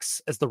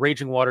relax as the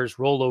raging waters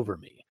roll over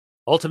me,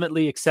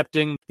 ultimately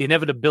accepting the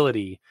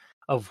inevitability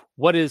of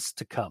what is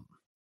to come.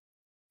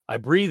 I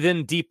breathe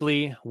in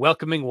deeply,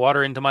 welcoming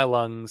water into my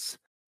lungs,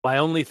 my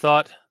only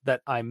thought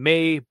that I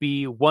may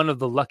be one of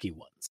the lucky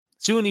ones.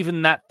 Soon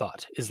even that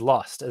thought is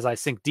lost as I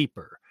sink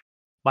deeper,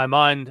 my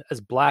mind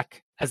as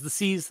black as the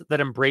seas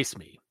that embrace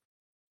me.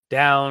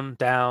 Down,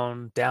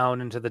 down,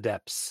 down into the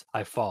depths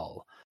I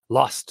fall,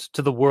 lost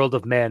to the world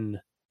of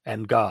men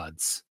and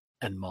gods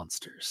and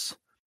monsters."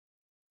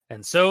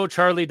 And so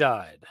Charlie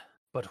died.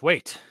 But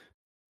wait,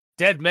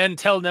 dead men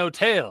tell no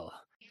tale,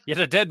 yet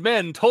a dead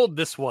man told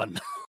this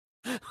one.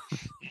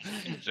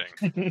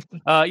 Interesting.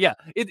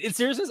 It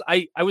seriously is,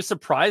 I was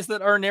surprised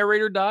that our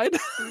narrator died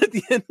at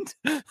the end.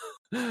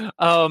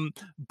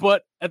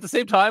 But at the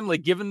same time,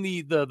 like given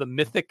the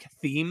mythic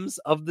themes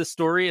of the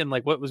story and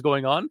like what was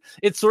going on,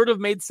 it sort of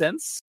made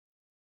sense.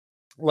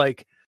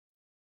 Like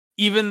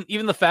even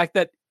the fact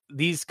that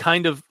these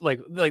kind of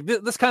like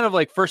this kind of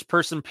like first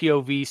person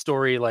POV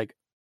story like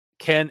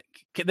can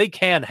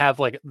have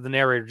like the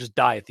narrator just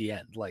die at the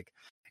end. Like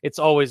it's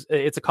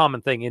a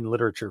common thing in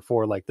literature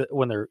for like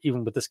when they're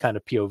even with this kind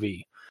of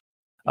POV.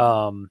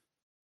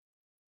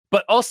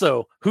 But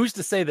also, who's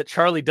to say that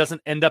Charlie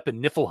doesn't end up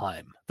in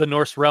Niflheim, the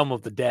Norse realm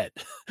of the dead?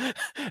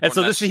 And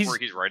so this is where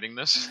he's writing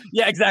this.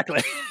 Yeah,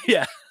 exactly.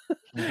 Yeah.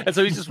 And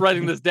so he's just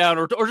writing this down,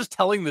 or just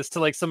telling this to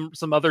like some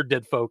other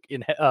dead folk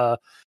in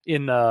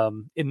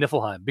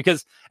Niflheim,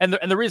 because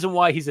the reason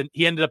why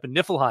he ended up in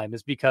Niflheim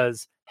is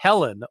because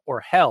Helen, or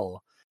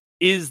Hell,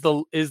 is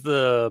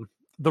the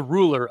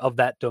ruler of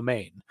that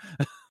domain.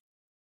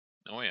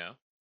 Oh yeah.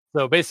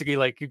 So basically,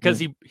 like, because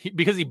he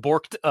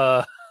borked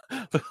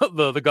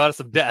the goddess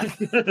of death,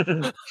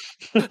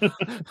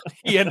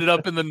 he ended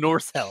up in the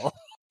Norse Hell.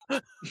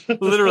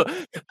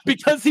 Literally,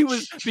 because he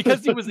was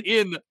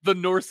in the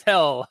Norse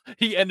Hell,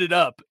 he ended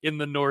up in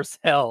the Norse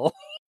Hell.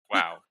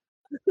 Wow.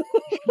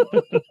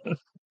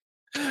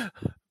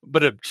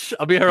 But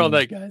I'll be here all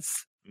night,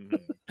 guys.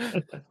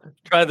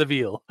 Try the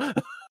veal.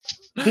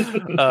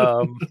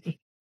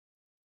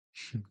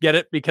 Get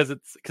it? Because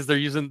they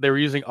were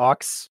using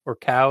ox or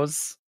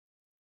cows.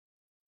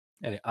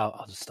 Anyway,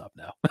 I'll just stop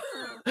now.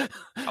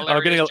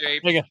 I'm getting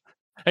hang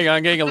on,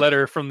 I'm getting a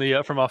letter from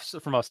off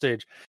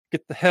stage.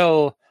 Get the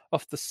hell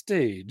off the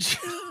stage.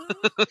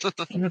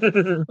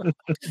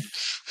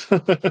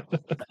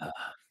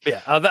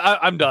 Yeah,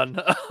 I'm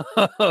done.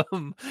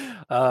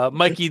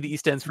 Mikey, the E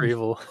stands for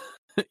evil.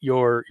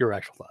 Your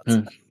actual thoughts.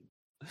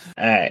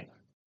 All right.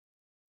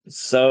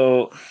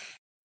 So,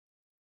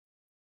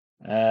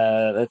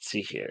 let's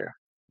see here.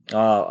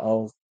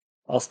 I'll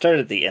start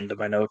at the end of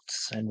my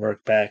notes and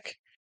work back.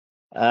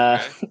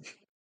 Okay.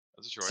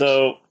 That's a choice.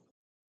 So,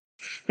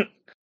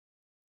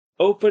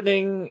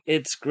 opening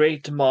its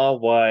great maw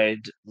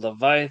wide,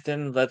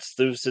 Leviathan lets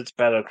loose its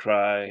battle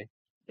cry.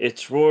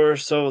 Its roar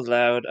so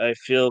loud I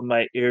feel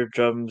my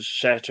eardrums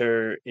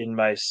shatter in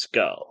my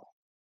skull.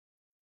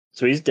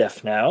 So he's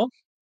deaf now.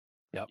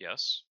 Yep.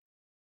 Yes.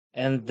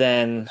 And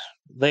then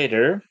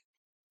later,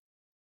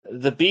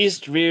 the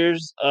beast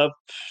rears up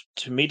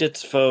to meet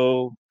its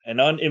foe,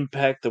 and on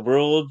impact, the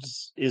world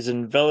is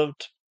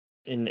enveloped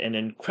in an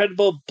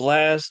incredible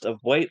blast of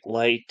white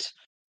light,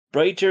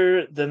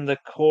 brighter than the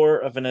core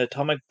of an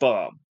atomic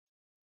bomb.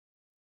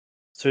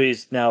 So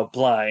he's now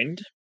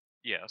blind.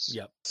 Yes.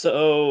 Yep.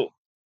 So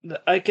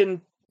I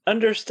can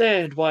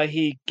understand why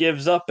he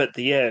gives up at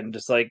the end.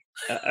 It's like,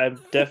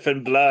 I'm deaf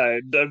and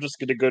blind. I'm just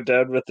going to go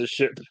down with the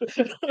ship.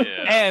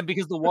 Yeah. And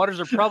because the waters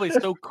are probably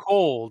so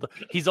cold,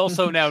 he's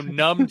also now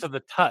numb to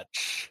the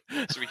touch.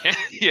 So we can't.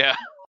 Yeah.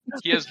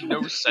 He has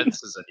no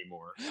senses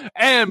anymore.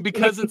 And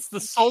because it's the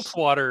salt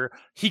water,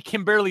 he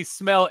can barely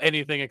smell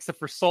anything except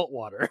for salt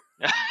water.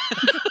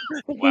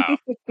 Wow.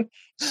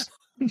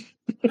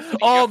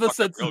 All the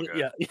senses,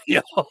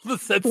 yeah, all the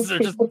senses are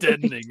just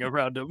deadening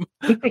around him.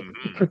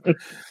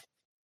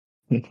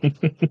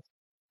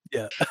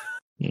 Yeah.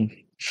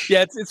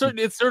 Yeah,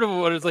 it's sort of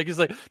what it's like. He's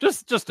like,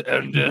 just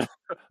end it.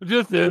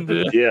 Just end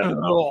it. Yeah.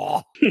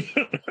 Oh.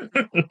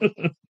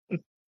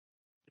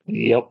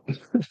 Yep.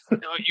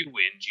 No, you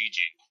win, GG.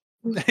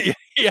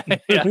 Yeah.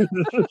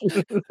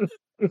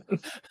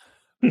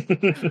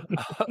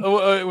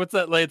 What's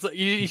that like? It's like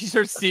he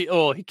starts see.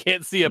 Oh, he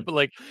can't see it, but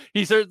like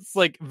he starts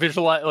like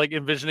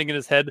envisioning in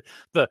his head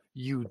the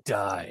 "you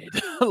died"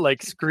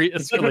 screen,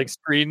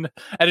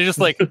 and it's just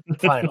like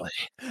finally.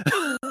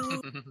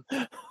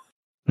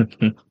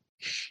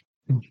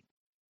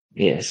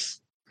 Yes.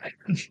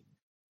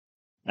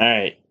 All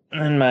right.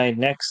 And my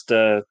next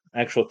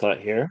actual thought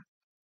here.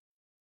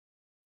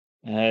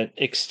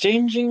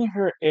 Exchanging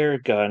her air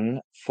gun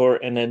for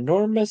an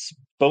enormous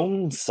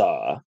bone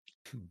saw,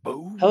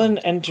 Boom. Helen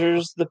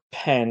enters the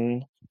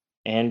pen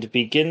and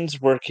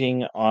begins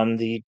working on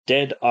the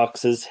dead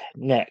ox's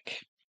neck.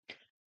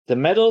 The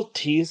metal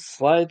teeth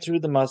slide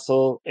through the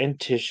muscle and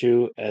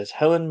tissue as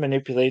Helen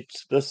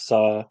manipulates the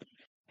saw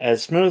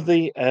as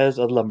smoothly as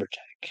a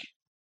lumberjack.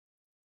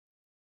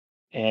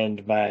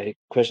 And my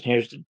question here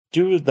is,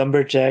 do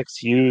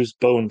lumberjacks use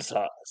bone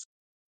saws?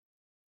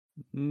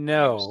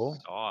 No,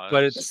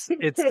 but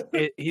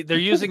they're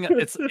using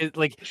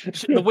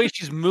the way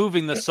she's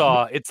moving the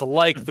saw. It's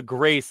like the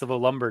grace of a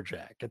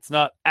lumberjack. It's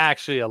not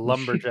actually a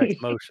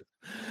lumberjack's motion.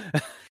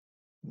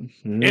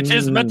 It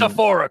is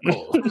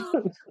metaphorical.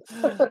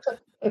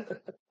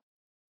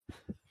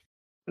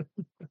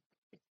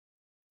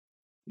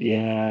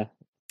 Yeah.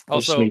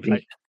 Also,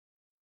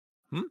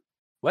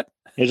 what?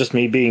 It's just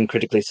me being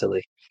critically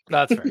silly.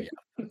 That's fair.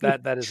 Yeah,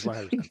 that is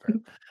 100% fair.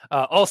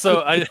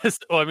 Also, as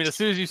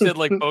soon as you said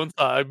like bone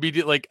saw, I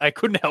immediately I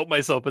couldn't help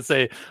myself but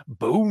say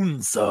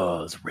bone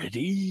saws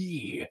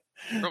ready.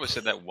 You probably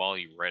said that while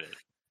you read it.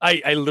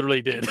 I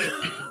literally did.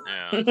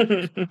 Yeah.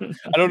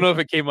 I don't know if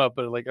it came up,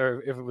 but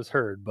or if it was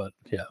heard, but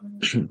yeah.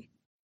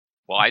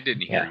 Well, I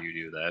didn't hear you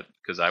do that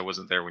because I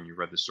wasn't there when you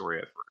read the story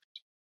at first.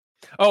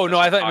 Oh no,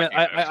 I thought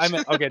I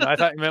meant okay. No, I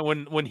thought you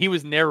meant when he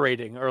was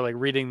narrating or like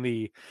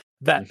reading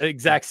that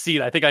exact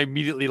scene. I think I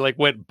immediately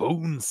went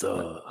bone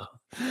saw.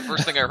 The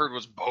first thing I heard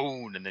was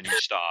bone, and then you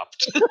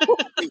stopped.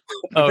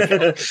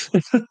 Okay.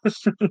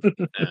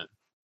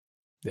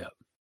 Yeah.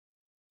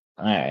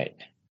 All right.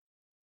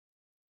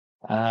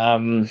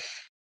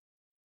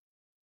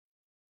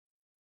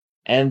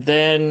 And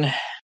then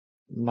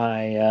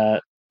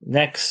my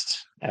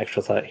next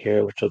actual thought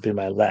here, which will be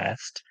my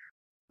last.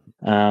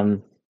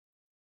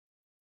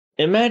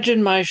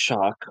 Imagine my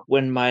shock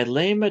when my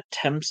lame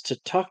attempts to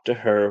talk to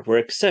her were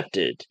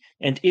accepted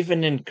and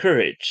even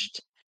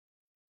encouraged.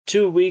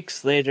 2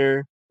 weeks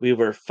later, we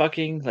were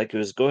fucking like it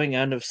was going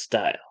out of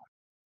style.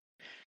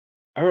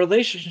 Our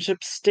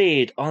relationship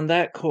stayed on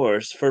that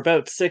course for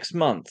about 6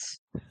 months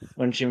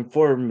when she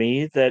informed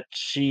me that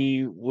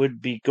she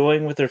would be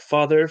going with her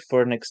father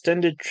for an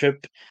extended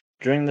trip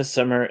during the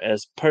summer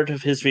as part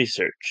of his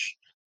research.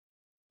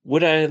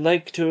 Would I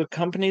like to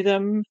accompany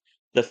them?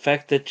 The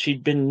fact that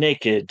she'd been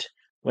naked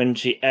when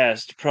she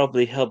asked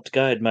probably helped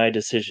guide my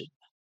decision.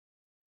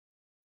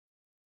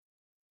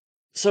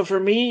 So for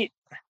me,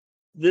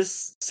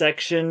 this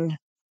section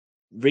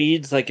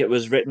reads like it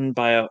was written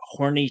by a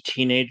horny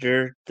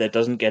teenager that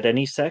doesn't get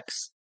any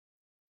sex.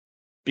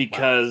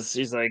 Because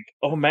he's like,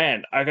 oh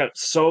man, I got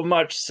so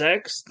much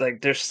sex.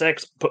 Like, there's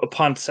sex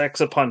upon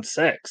sex upon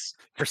sex.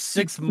 For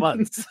 6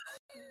 months.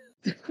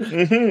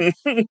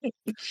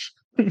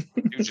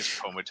 He was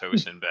just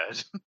comatose in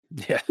bed.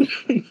 Yeah.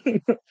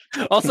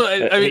 Also,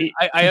 I mean,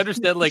 I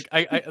understand, like,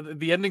 I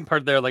the ending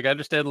part there, like, I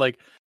understand, like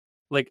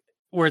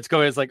where it's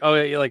going is like, oh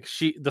yeah, like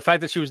the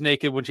fact that she was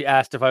naked when she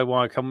asked if I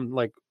want to come,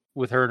 like,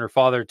 with her and her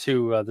father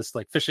to this,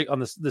 like, fishing on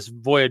this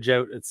voyage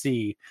out at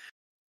sea.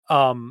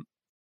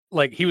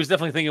 Like, he was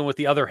definitely thinking with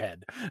the other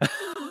head.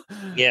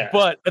 Yeah.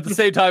 But at the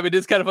same time, it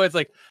is kind of funny. It's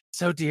like,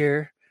 so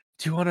dear,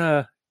 do you want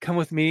to come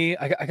with me?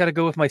 I gotta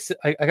go with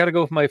I gotta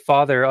go with my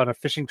father on a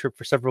fishing trip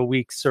for several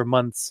weeks or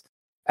months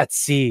at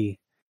sea.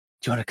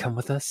 Do you want to come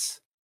with us?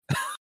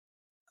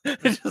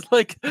 It's just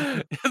like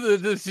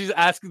she's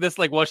asking this,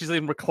 like, while she's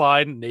in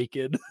recline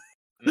naked.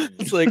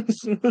 It's like,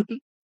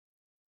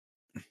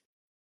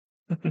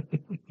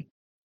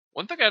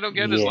 One thing I don't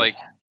get is, like,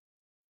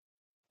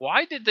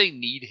 why did they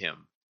need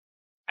him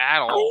at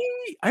all?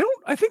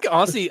 I think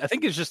honestly, I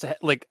think it's just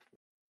like,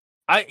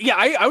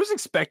 I was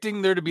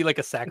expecting there to be like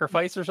a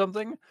sacrifice or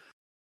something,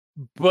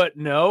 but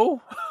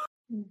no.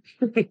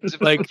 Like, the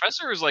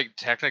professor is, like,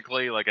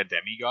 technically like a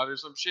demigod or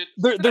some shit.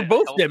 They're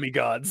both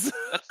demigods.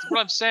 That's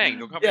what I'm saying.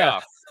 Don't cut me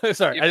off.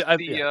 Sorry.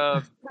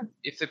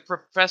 If the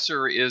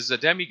professor is a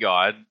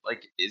demigod,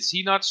 like, is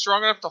he not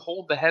strong enough to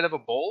hold the head of a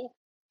bull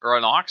or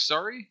an ox?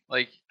 Sorry,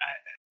 like,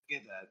 I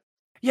get that.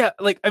 Yeah,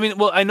 like, I mean,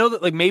 well, I know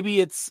that, like, maybe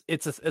it's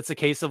a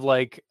case of,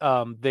 like,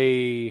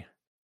 they're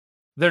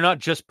not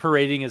just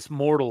parading as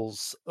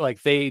mortals.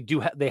 Like, they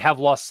have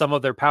lost some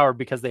of their power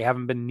because they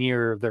haven't been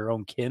near their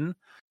own kin,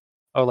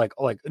 or like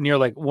near,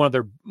 like, one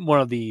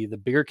of the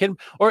bigger kin.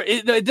 Or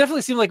it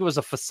definitely seemed like it was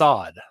a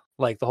facade,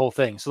 like, the whole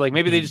thing. So, like,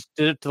 maybe they just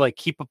did it to, like,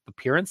 keep up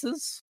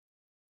appearances.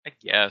 I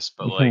guess,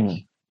 but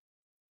like,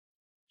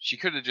 she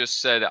could have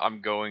just said, "I'm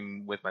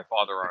going with my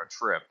father on a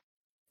trip,"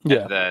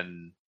 and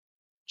then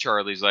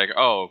Charlie's like,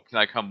 "Oh, can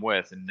I come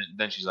with?" And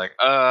then she's like,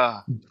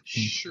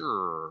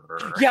 sure."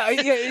 Yeah.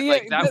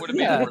 Like, that would have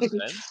made more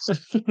sense.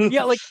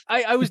 Yeah, like,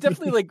 I was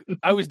definitely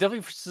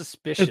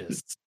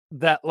suspicious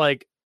that,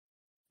 like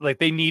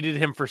they needed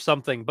him for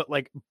something, but,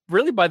 like,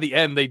 really by the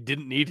end they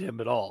didn't need him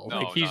at all. No,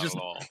 Like, he's not just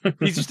at all.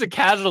 he's just a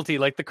casualty,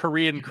 like the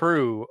Korean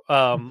crew,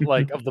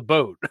 like, of the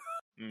boat.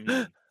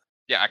 Mhm.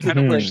 Yeah, I kind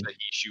of wish that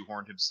he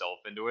shoehorned himself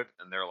into it,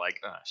 and they're like,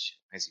 "Oh shit,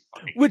 why is he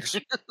fucking?"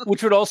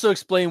 Which would also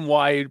explain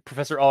why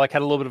Professor Alec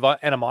had a little bit of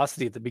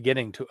animosity at the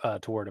beginning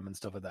toward him and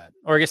stuff like that.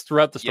 Or I guess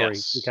throughout the story,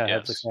 he kind of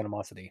had this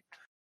animosity.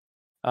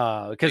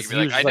 Because he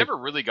was I never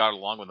really got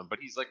along with him, but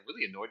he's, like,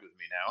 really annoyed with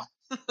me now.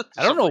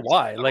 I don't know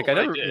why. Like, I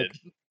never did.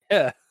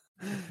 Yeah.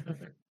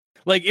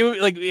 Like,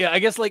 it like, yeah, I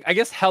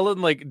guess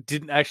Helen, like,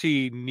 didn't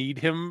actually need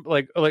him,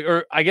 like,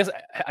 or I guess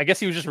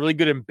he was just really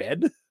good in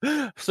bed.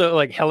 So,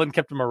 like, Helen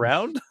kept him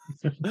around.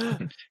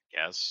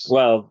 Yes.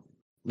 Well,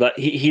 but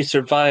he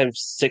survived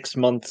 6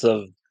 months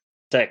of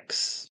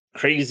sex,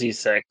 crazy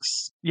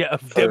sex. Yeah,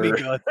 of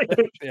demigod.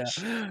 Yeah.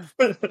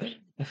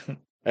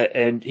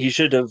 And he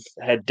should have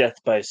had death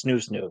by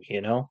snoo, you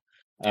know?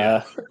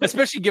 Yeah.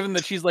 Especially given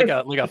that she's like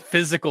a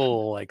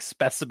physical, like,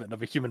 specimen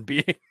of a human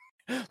being.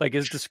 Like,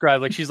 is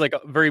described, like, she's like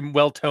a very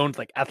well toned,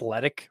 like,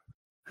 athletic,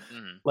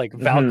 like,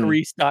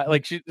 Valkyrie style.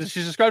 Like, she's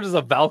described as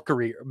a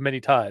Valkyrie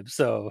many times.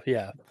 So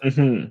yeah,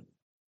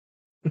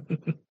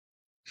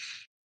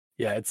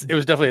 yeah, it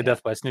was definitely a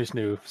death by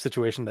snoo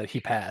situation that he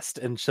passed,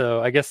 and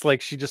so I guess,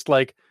 like, she just,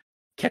 like,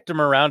 kept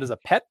him around as a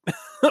pet,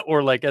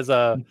 or, like, as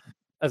a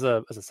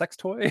sex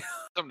toy.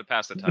 Something to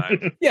pass the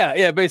time.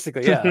 Yeah,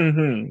 basically, yeah.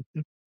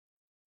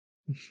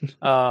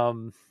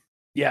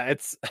 Yeah,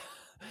 it's.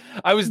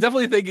 I was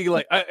definitely thinking,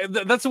 like,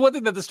 that's the one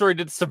thing that the story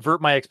did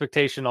subvert my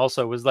expectation.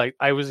 Also, was like,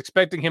 I was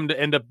expecting him to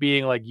end up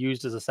being, like,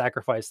 used as a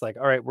sacrifice. Like,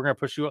 all right, we're gonna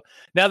push you up.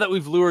 Now that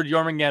we've lured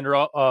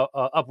Jormungandr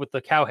up with the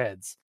cow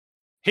heads,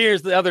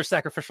 here's the other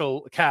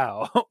sacrificial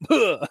cow.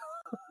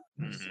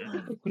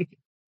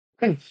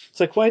 It's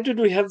like, why did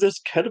we have this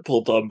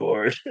catapult on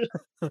board?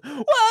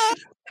 What?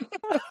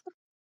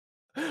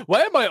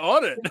 Why am I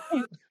on it?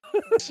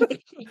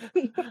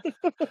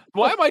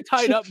 Why am I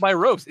tied up by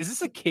ropes? Is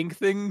this a kink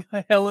thing,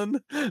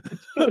 Helen?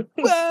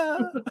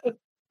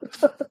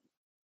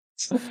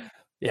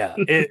 Yeah,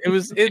 it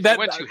was. If you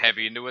went too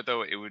heavy into it,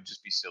 though, it would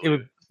just be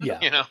silly. Yeah,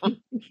 you know.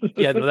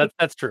 Yeah, no,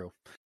 that's true.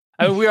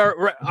 I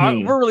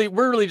mean, we're Hmm.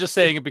 really just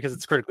saying it because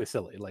it's critically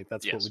silly. Like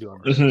that's what Yes, we do on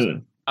of the course. show.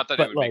 Mhm. Not that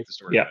But, it would like, make the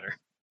story yeah. better.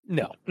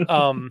 No.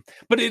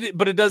 But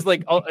it does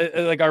like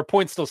our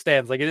point still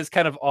stands. Like it is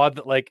kind of odd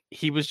that like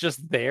he was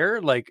just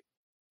there. Like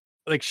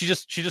she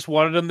just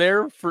wanted him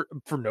there for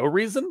no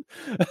reason.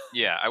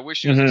 Yeah, I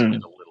wish he was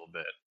explained a little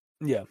bit.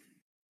 Yeah.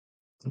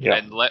 Yeah.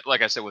 And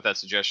like I said, with that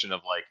suggestion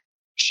of like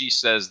she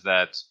says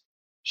that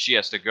she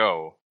has to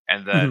go,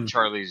 and then Mhm.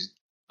 Charlie's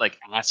like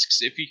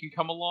asks if he can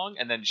come along,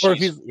 and then Or if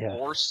she's he's- yeah.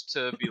 forced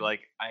to be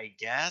like, I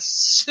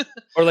guess.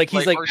 Or like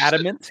he's like or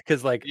adamant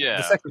because like the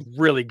Yeah. sex is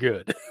really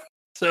good.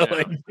 So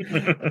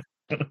Yeah.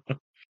 like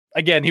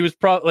again, he was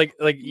probably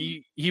like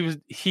he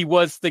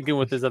was thinking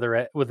with his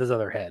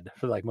other head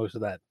for like most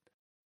of that.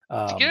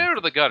 To get out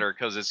of the gutter,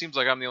 because it seems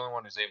like I'm the only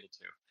one who's able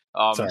to.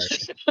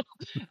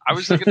 Sorry. I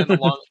was thinking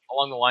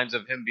along the lines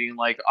of him being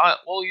like,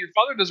 well, your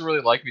father doesn't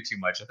really like me too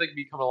much. I think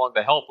me coming along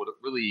to help would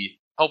really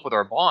help with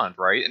our bond,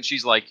 right? And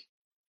she's like,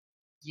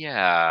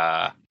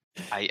 yeah,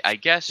 I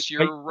guess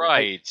you're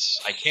right.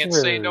 I can't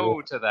say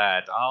no to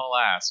that. I'll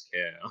ask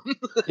him.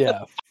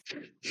 Yeah.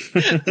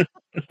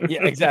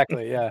 Yeah,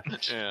 exactly. Yeah.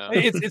 Yeah.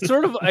 It's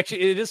sort of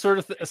actually it is sort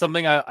of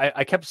something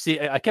I kept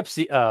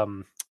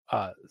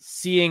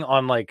seeing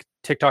on like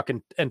TikTok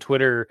and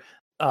Twitter,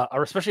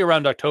 or especially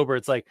around October.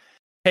 It's like,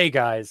 hey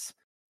guys,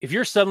 if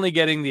you're suddenly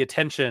getting the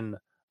attention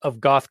of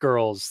goth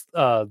girls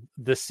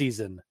this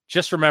season,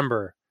 just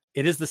remember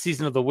it is the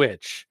season of the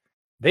witch.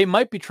 They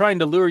might be trying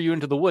to lure you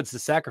into the woods to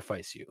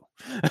sacrifice you.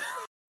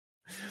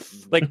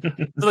 like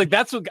so like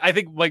that's what I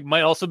think like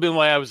might also be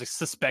why I was like,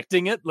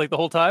 suspecting it like the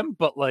whole time,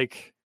 but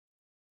like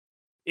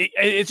it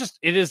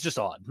is just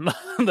odd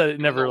that it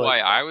never know like why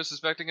I was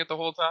suspecting it the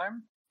whole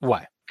time?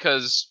 why.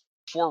 Because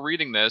before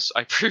reading this,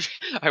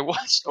 I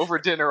watched over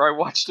dinner. I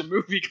watched a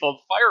movie called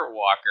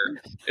Firewalker.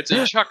 It's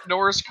a Chuck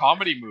Norris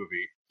comedy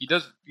movie.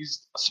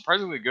 He's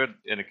surprisingly good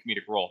in a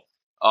comedic role.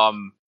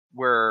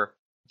 Where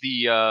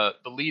the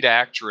lead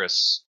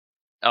actress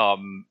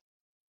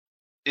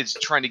is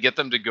trying to get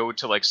them to go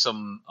to like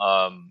some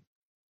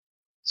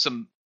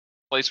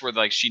place where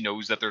like she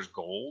knows that there's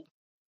gold.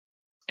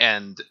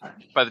 And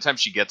by the time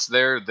she gets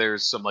there,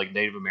 there's some like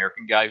Native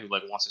American guy who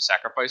like wants to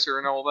sacrifice her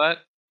and all that.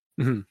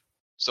 Mhm.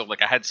 So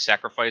like I had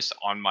sacrifice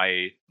on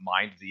my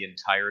mind the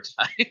entire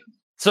time.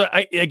 So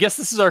I guess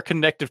this is our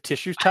connective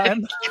tissue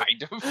time.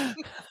 Kind of.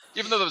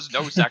 Even though there was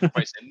no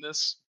sacrifice in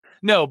this.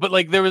 No, but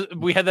like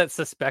we had that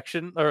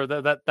suspicion or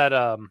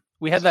that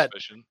we had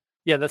Suspicion.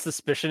 that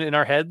suspicion in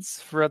our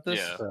heads throughout this.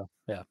 Yeah. So,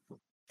 yeah.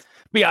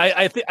 But yeah,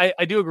 I think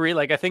I do agree.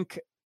 Like I think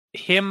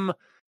him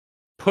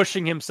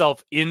pushing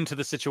himself into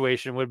the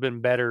situation would have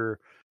been better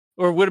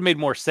or would have made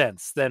more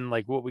sense than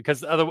like what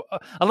because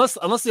unless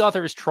the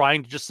author is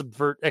trying to just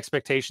subvert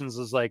expectations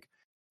is like,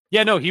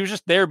 yeah, no, he was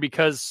just there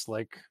because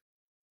like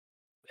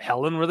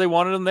Helen really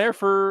wanted him there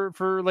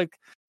for like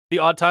the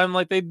odd time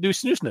like they do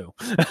snoo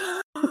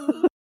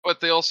snoo. But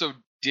they also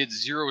did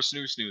zero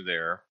snoo snoo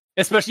there.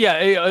 Especially,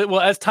 yeah. Well,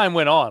 as time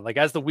went on, like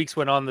as the weeks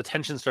went on, the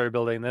tension started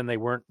building. And then they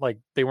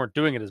weren't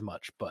doing it as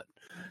much. But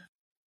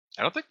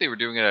I don't think they were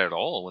doing it at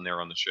all when they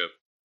were on the ship.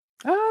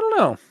 I don't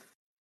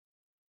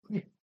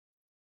know.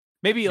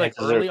 Maybe like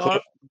early on.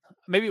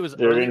 Maybe it was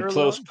they're early, in early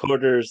close on.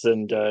 quarters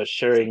and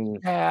sharing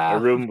a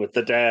room with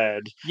the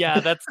dad. Yeah,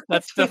 that's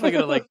definitely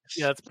gonna like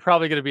it's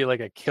probably gonna be like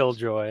a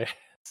killjoy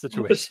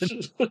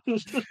situation.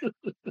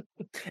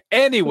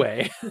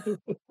 Anyway,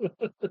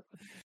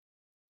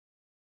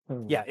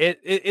 yeah,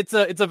 it's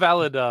a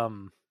valid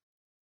or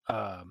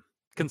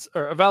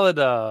a valid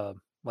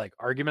like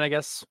argument, I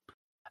guess,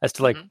 as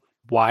to like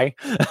why.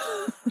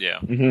 Yeah.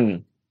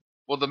 Mhm.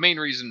 Well, the main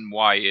reason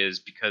why is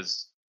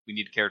because we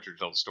need a character to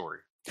tell the story.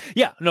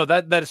 Yeah, no,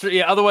 that is true.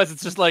 Yeah, otherwise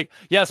it's just like,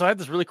 yeah, so I had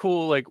this really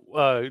cool like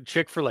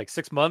chick for like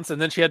 6 months,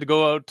 and then she had to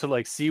go out to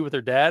like sea with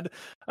her dad,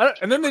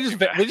 and then they just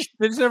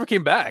never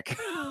came back.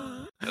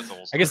 That's the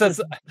whole I guess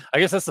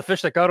that's the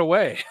fish that got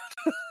away.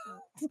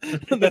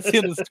 That's the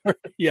end of the story.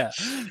 Yeah.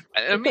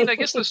 I mean, I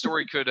guess the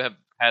story could have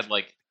had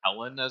like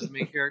Helen as the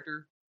main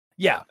character.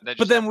 Yeah, And that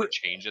but just then have her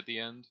change at the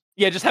end.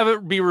 Yeah, just have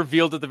it be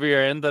revealed at the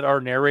very end that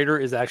our narrator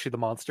is actually the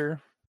monster.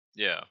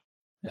 Yeah.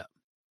 Yeah.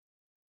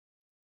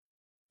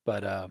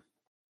 But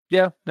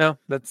yeah, no,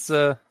 that's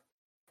yeah.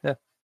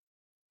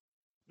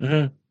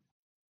 Mm-hmm.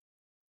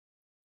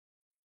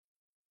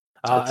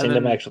 Let's send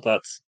them actual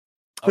thoughts.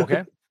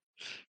 Okay.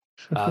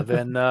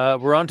 Then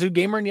we're on to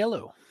Gamer in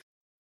Yellow.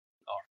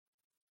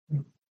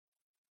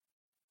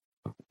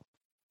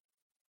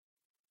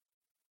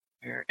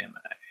 Where am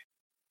I?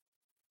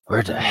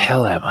 Where the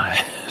hell am I?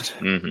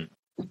 Mm-hmm.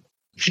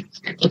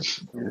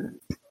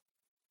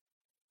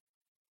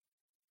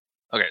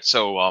 Okay,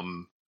 so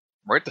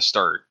right at the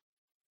start,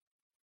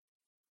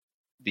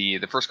 the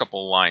first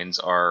couple of lines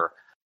are,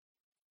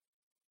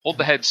 "Hold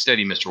the head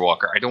steady, Mr.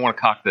 Walker. I don't want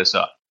to cock this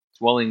up.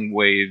 Swelling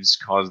waves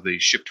cause the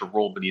ship to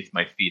roll beneath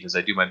my feet as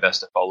I do my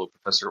best to follow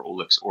Professor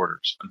Oleg's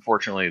orders.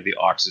 Unfortunately, the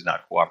Ox is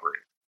not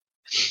cooperating."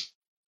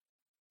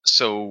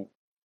 So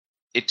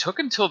it took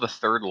until the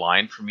third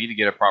line for me to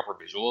get a proper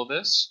visual of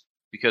this,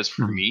 because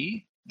for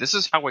me, this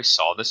is how I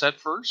saw this at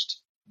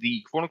first.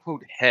 the quote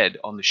unquote head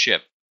on the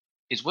ship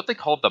is what they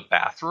call the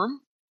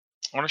bathroom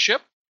on a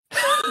ship.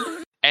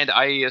 And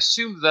I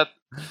assumed that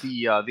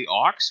the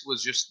Ox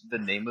was just the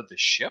name of the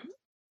ship.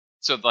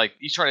 So like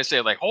he's trying to say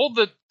like hold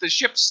the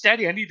ship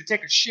steady, I need to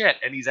take a shit,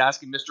 and he's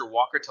asking Mr.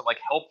 Walker to like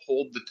help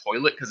hold the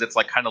toilet because it's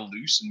like kind of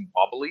loose and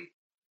wobbly.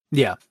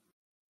 Yeah.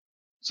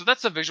 So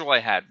that's the visual I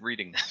had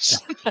reading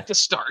this at the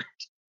start.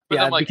 But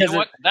Yeah, I'm like, you know because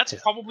what? That's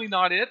probably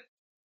not it.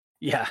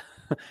 Yeah,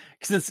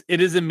 since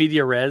it is in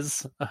media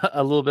res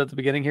a little bit at the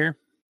beginning here.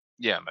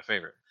 Yeah, my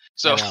favorite.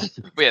 So,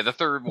 but yeah, the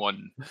third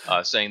one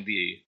saying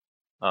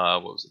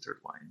what was the third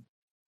line?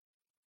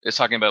 It's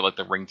talking about like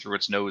the ring through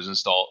its nose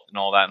and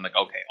all that. I'm like,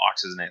 okay,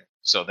 Ox isn't it.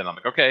 So then I'm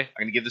like, okay,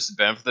 I'm gonna give this the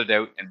benefit of the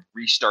doubt and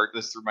restart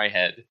this through my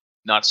head,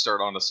 not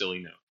start on a silly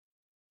note.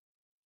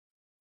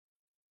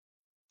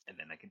 And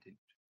then I continued.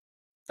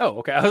 Oh,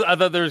 okay. I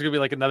thought there was gonna be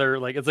like another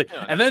like it's like,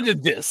 and then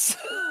did this.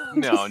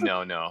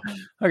 No.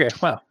 Okay,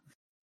 wow.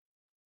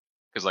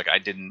 Because like I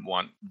didn't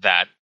want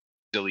that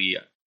silly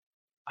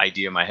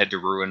idea in my head to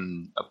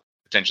ruin a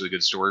potentially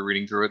good story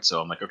reading through it.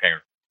 So I'm like, okay,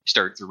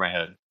 start through my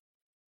head.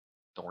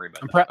 Don't worry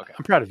about that. Okay.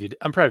 I'm proud of you.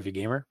 I'm proud of you,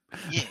 gamer.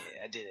 Yeah,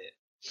 I did it.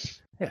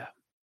 Yeah.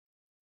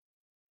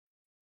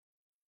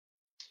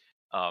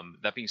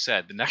 That being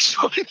said, the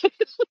next one.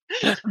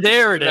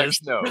 There it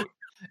is. Note.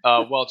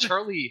 While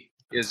Charlie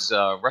is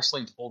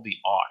wrestling to hold the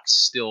Ox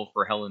still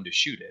for Helen to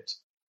shoot it,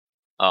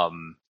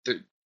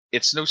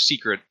 it's no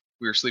secret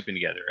we were sleeping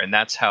together, and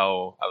that's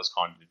how I was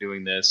conned into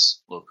doing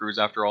this. Little cruise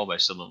after all, but I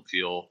still don't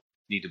feel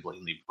need to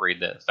blatantly parade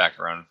that fact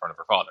around in front of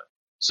her father.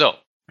 So,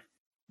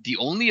 the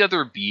only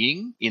other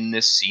being in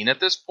this scene at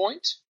this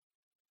point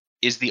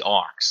is the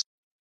Ox.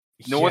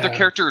 No other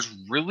character is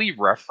really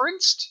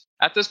referenced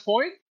at this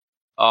point.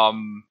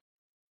 Because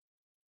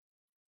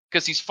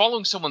he's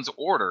following someone's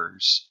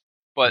orders,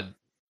 but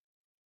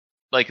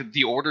like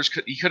the orders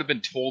he could have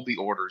been told the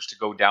orders to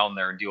go down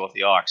there and deal with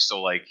the Ox.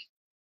 So like,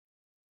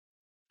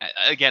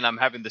 again, I'm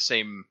having the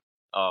same.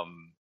 I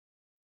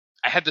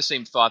had the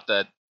same thought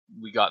that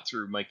we got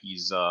through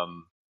Mikey's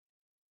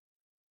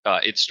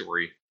its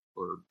story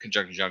or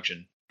Conjunction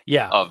Junction.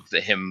 Yeah. Of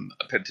him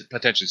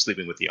potentially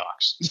sleeping with the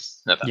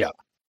Ox.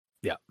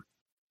 Yeah.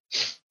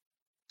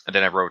 And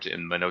then I wrote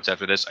in my notes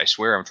after this, I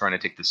swear I'm trying to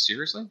take this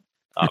seriously.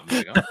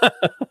 Moving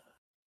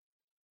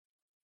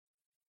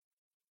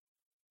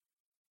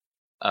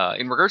on.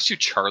 In regards to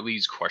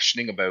Charlie's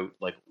questioning about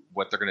like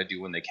what they're going to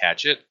do when they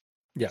catch it,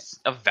 yes,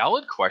 a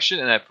valid question,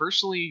 and I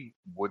personally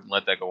wouldn't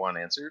let that go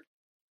unanswered.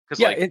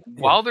 Because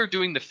while they're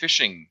doing the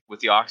fishing with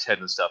the ox head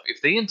and stuff,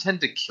 if they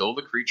intend to kill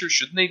the creature,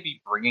 shouldn't they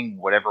be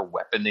bringing whatever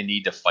weapon they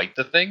need to fight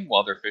the thing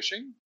while they're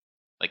fishing?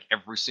 Like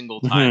every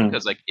single time?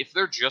 Because like if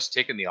they're just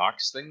taking the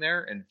ox thing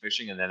there and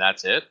fishing and then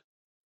that's it,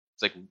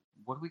 it's like,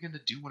 what are we going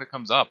to do when it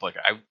comes up? Like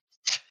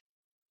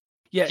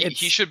he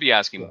should be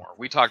asking more.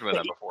 We talked about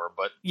that before,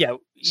 but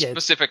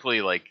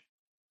specifically like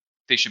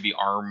they should be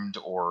armed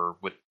or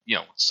with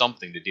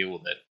something to deal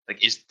with it.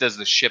 Like does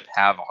the ship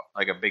have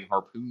like a big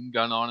harpoon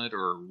gun on it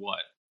or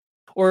what?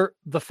 Or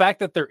the fact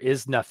that there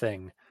is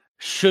nothing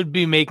should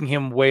be making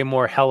him way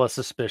more hella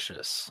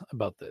suspicious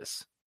about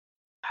this.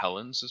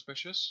 Helen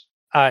suspicious?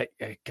 God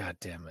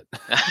damn it.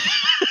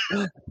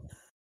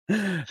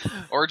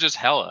 Or just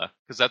Hella,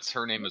 because that's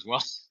her name as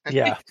well.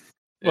 Yeah.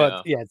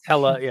 But it's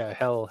Hella,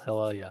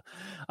 Hella, yeah.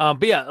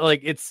 But yeah,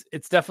 like it's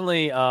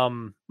definitely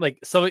like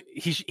so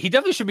he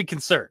definitely should be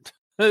concerned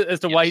as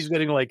to why he's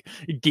getting like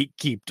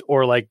gatekeeped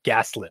or like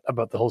gaslit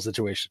about the whole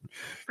situation.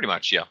 Pretty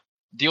much, yeah.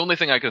 The only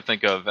thing I could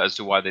think of as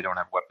to why they don't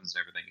have weapons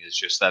and everything is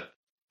just that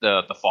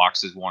the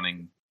fox is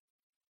wanting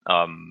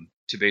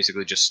to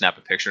basically just snap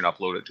a picture and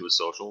upload it to his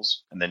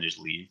socials and then just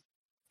leave.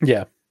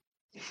 Yeah.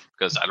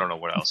 Because I don't know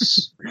what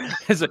else.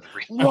 Is it?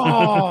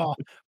 Whoa,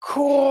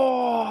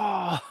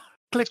 cool.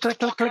 Click, click,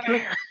 click, click,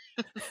 click.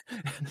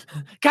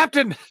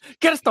 Captain,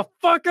 get us the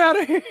fuck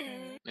out of here.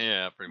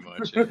 Yeah, pretty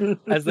much. Yeah.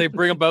 As they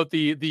bring about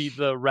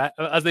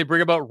as they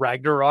bring about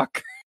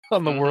Ragnarok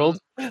on the world.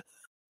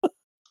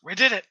 We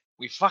did it.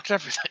 We fucked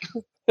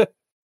everything.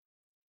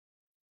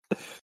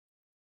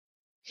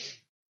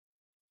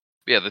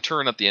 Yeah, the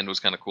turn at the end was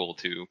kind of cool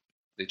too.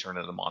 They turn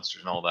into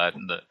monsters and all that,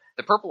 and the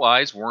purple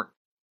eyes weren't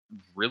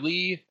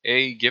really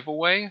a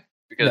giveaway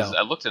because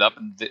I looked it up,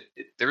 and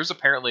there's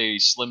apparently a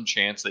slim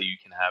chance that you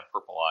can have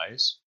purple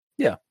eyes.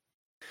 Yeah,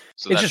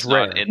 so it's that's just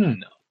not rare.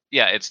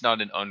 It's not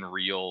an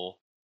unreal.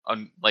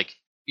 Like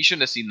you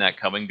shouldn't have seen that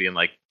coming. Being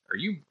like, "Are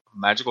you a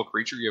magical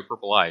creature? You have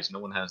purple eyes." No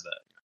one has that.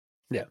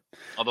 Yeah.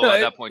 Although at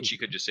that point she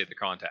could just say the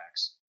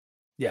contacts.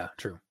 Yeah,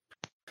 true.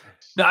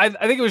 No, I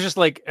think it was just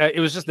like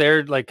it was just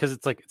there, like because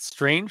it's like it's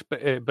strange,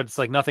 but it's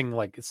like nothing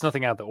like it's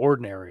nothing out of the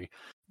ordinary.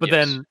 But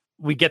then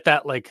we get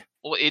that like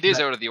it is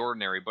out of the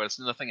ordinary, but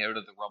it's nothing out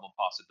of the realm of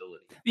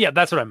possibility. Yeah,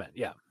 that's what I meant.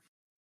 Yeah.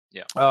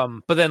 Yeah.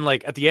 But then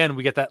like at the end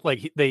we get that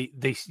like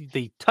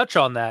they touch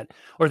on that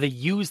or they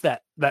use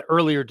that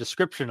earlier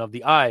description of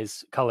the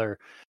eyes color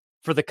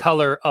for the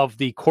color of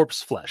the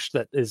corpse flesh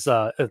that is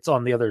it's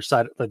on the other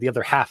side, like the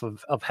other half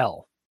of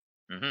hell.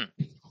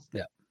 Mm-hmm.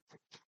 Yeah.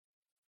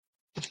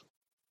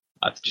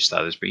 I just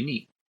thought it was pretty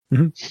neat.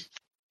 Mm-hmm.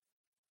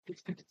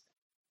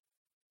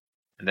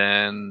 And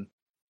then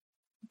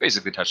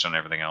basically touched on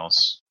everything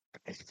else.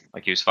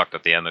 Like he was fucked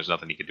at the end. There's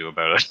nothing he could do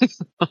about it.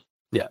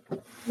 Yeah,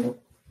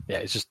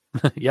 it's just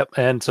yep.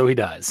 And so he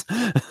dies.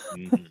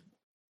 Mhm.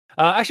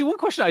 Actually, one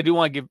question I do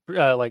want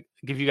to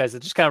give you guys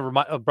that just kind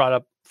of brought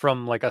up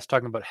from like us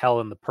talking about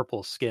Hell and the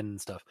purple skin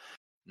and stuff.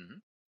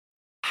 Mhm.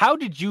 How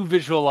did you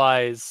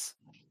visualize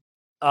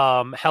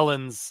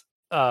Helen's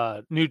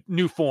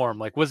new form?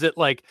 Like, was it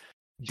like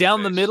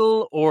down the Two-Face.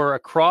 middle or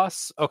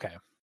across? Okay.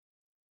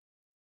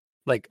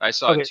 Like I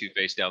saw okay, it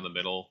two-face down the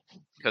middle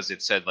because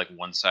it said like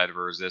one side of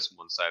her is this,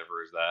 one side of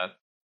her is that.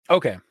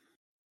 okay.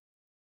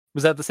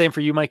 Was that the same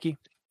for you, Mikey?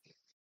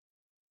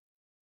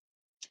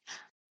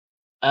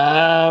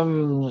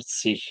 Let's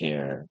see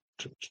here.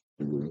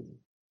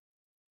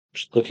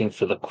 Just looking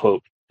for the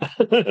quote.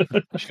 You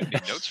should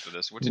need notes for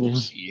this. What did you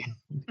see?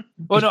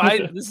 Well,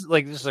 no, this is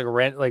like a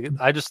rant. Like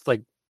I just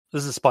like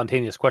this is a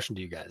spontaneous question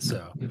to you guys.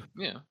 So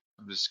Yeah,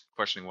 I'm just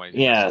questioning why. You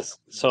didn't Yes.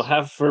 So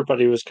half her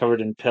body was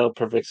covered in pale,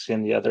 perfect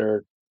skin. The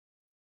other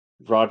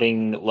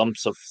rotting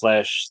lumps of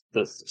flesh,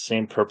 the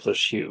same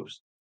purplish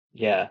hues.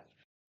 Yeah.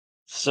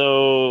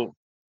 So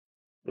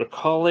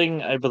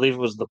recalling, I believe it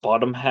was the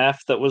bottom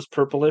half that was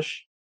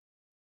purplish.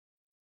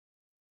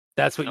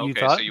 that's what you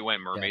Okay, thought. so you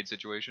went mermaid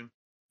situation.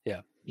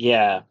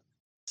 Yeah.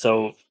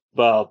 So,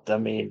 well, I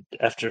mean,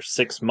 after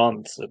 6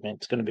 months, I mean,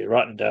 it's going to be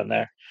rotten down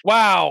there.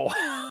 Wow.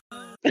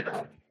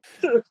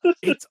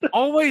 It's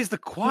always the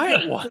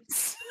quiet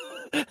ones.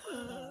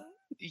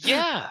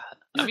 Yeah,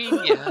 I mean,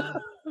 yeah.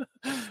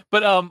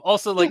 But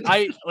also like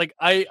I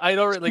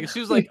don't like as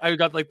soon as like I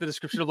got like the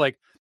description of like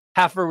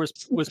half her was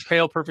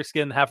pale perfect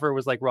skin, half her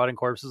was like rotting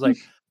corpses, like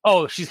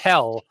oh she's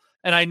hell.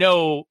 And I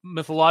know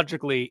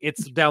mythologically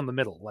it's down the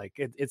middle. Like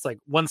it's like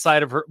one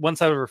side of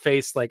her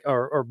face like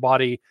or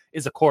body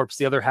is a corpse,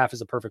 the other half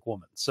is a perfect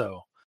woman.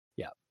 So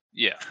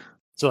Yeah,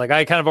 so like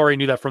I kind of already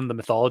knew that from the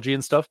mythology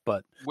and stuff,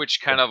 but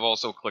which kind of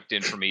also clicked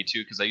in for me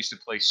too because I used to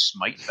play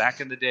Smite back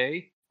in the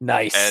day,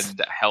 nice.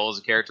 and Hell is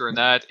a character in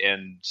that,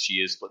 and she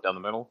is split down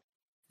the middle.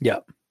 Yeah.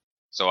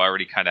 So I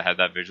already kind of had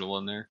that visual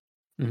in there.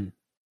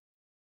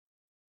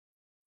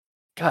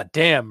 God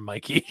damn,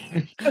 Mikey.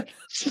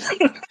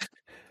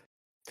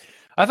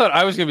 I thought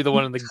I was gonna be the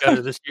one in the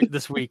gutter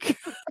this week.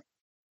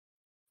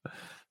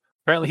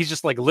 Apparently he's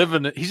just like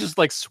he's just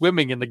like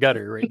swimming in the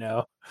gutter right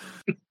now.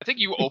 I think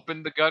you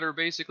opened the gutter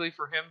basically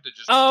for him to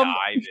just Um,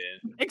 dive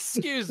in.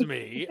 Excuse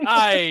me.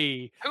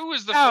 Who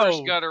was the How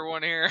first gutter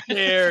one here?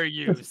 dare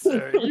you,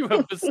 sir? You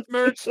have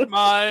besmirched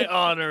my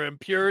honor and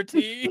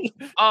purity.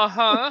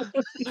 Uh-huh.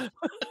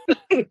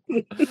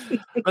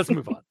 Let's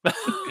move on.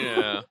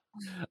 Yeah.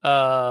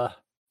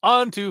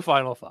 On to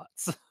final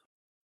thoughts.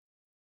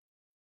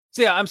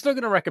 So yeah, I'm still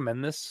gonna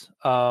recommend this.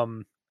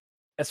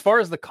 As far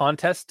as the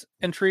contest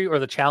entry or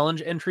the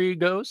challenge entry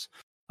goes,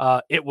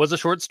 it was a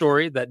short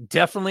story that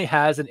definitely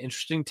has an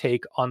interesting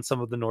take on some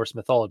of the Norse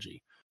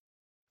mythology.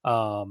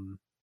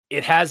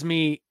 It has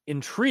me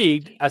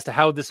intrigued as to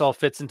how this all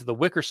fits into the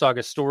Wicker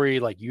Saga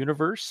story like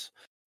universe.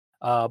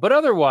 But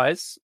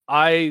otherwise,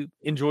 I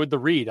enjoyed the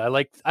read. I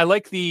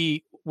like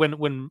the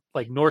when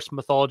like Norse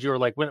mythology or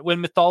like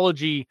when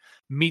mythology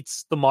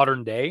meets the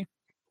modern day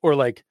or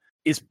like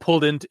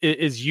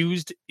is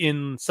used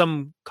in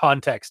some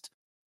context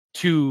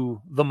to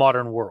the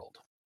modern world.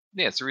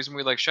 Yeah, it's the reason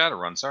we like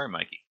Shadowrun. Sorry,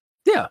 Mikey.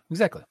 Yeah,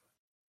 exactly.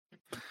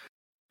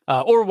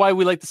 Or why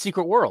we like the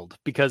Secret World,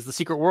 because the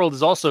Secret World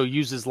is also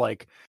uses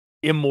like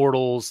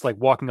immortals, like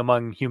walking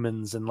among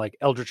humans and like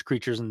eldritch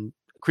creatures and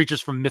creatures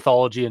from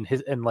mythology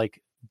and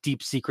like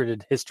deep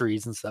secreted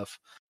histories and stuff.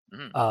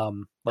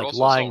 Mhm. Like also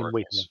lying assault in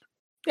wait. rifles.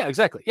 Yeah,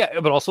 exactly. Yeah,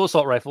 but also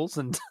assault rifles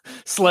and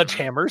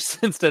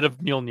sledgehammers instead of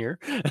Mjolnir.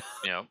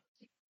 Yeah.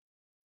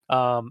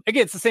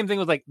 Again, it's the same thing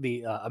with like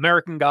the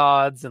American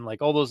Gods and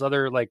like all those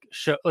other like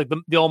like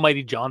the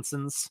Almighty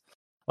Johnsons,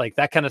 like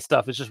that kind of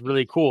stuff is just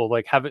really cool.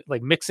 Like have it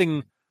like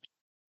mixing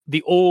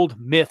the old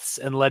myths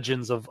and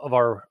legends of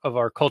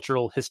our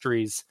cultural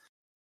histories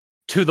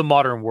to the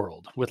modern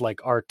world with like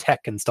our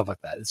tech and stuff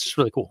like that. It's just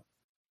really cool.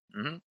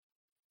 Mm-hmm.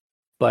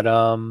 But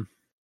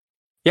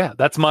yeah,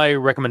 that's my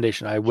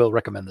recommendation. I will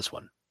recommend this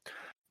one.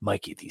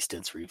 Mikey, these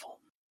stints for evil.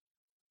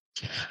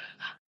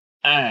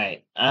 All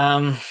right.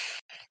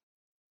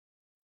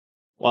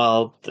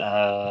 Well,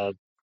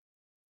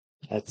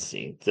 let's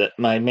see.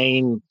 My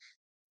main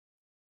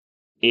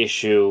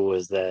issue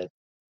was that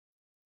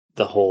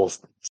the whole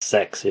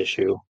sex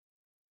issue.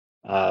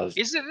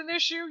 Is it an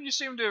issue? You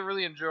seem to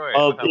really enjoy it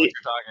Oh, with how much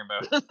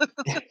you're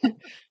talking about.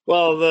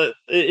 well,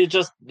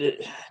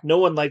 no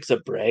one likes a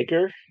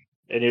bragger,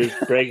 and he was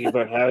bragging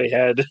about how he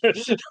had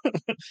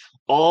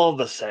all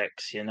the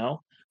sex.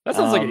 That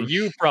sounds like a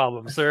you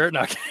problem, sir.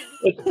 No.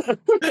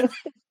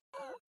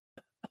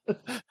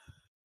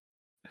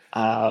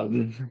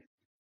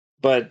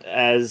 But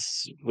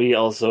as we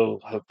also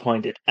have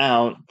pointed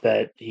out,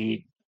 that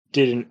he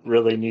didn't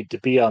really need to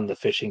be on the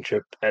fishing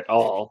trip at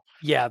all.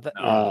 Yeah.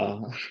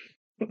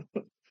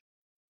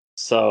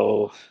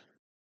 So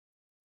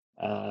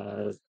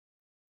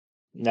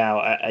now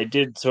I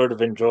did sort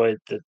of enjoy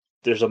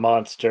there's a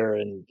monster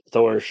and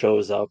Thor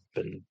shows up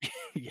and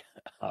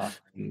Yeah.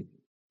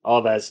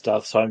 all that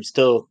stuff. So I'm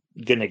still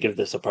gonna give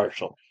this a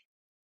partial.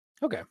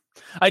 Okay.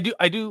 I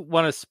do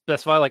want to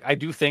specify, like, I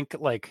do think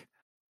like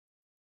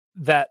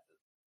that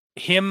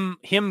him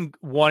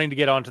wanting to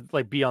get on to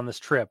like be on this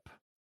trip,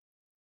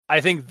 I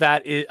think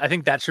that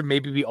should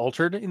maybe be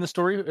altered in the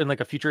story in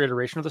like a future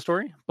iteration of the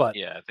story. But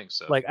Yeah, I think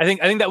so. like I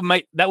think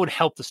that would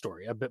help the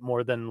story a bit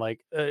more than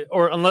like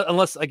or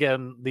unless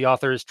again the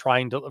author is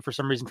trying to for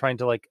some reason trying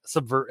to like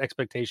subvert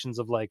expectations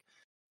of like,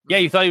 yeah,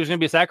 you thought he was going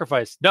to be a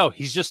sacrifice. No,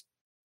 he's just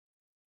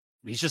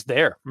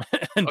there and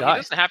He dies.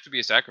 doesn't have to be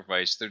a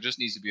sacrifice. There just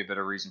needs to be a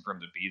better reason for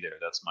him to be there.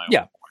 That's my Yeah.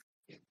 only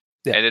point.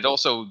 Yeah. And it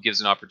also gives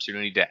an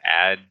opportunity to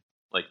add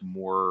like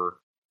more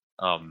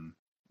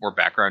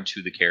background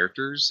to the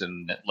characters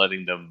and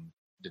letting them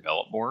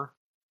develop more,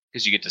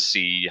 because you get to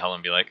see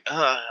Helen be like,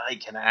 I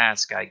can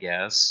ask, I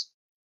guess.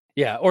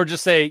 Yeah, or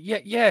just say,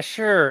 yeah,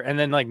 sure, and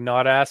then like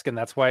not ask, and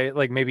that's why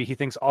like maybe he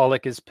thinks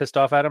Alec is pissed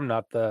off at him,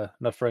 not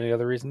for any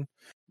other reason.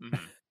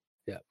 Mm-hmm.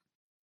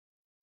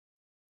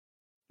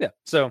 Yeah.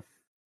 So,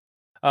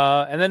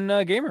 and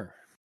then Gamer.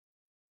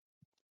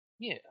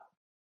 Yeah.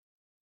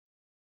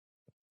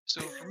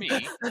 So for me,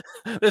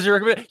 There's your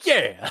recommendation.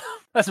 Yeah,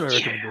 that's my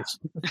Yeah.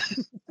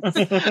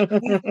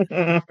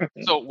 recommendation.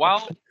 So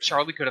while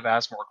Charlie could have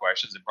asked more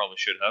questions and probably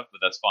should have, but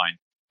that's fine.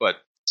 But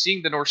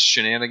seeing the Norse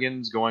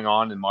shenanigans going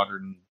on in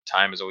modern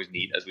time is always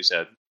neat, as we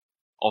said.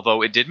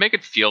 Although it did make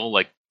it feel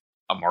like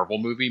a Marvel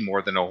movie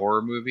more than a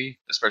horror movie,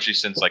 especially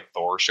since like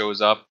Thor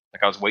shows up.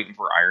 Like I was waiting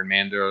for Iron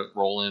Man to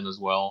roll in as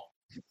well.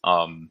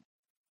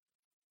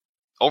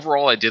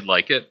 Overall, I did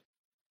like it.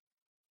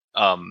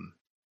 Out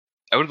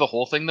of the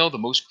whole thing, though, the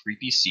most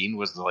creepy scene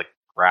was the like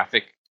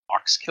graphic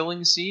ox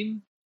killing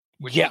scene,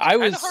 which Yeah, was I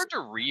kind was- of hard to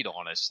read,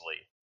 honestly.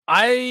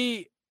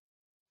 I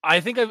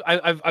think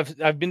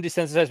I've been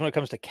desensitized when it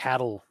comes to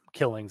cattle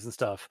killings and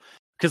stuff,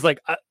 because like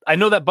I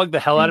know that bugged the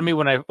hell out of me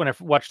when I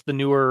watched the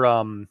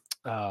newer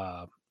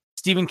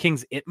Stephen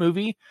King's It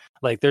movie.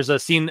 Like there's a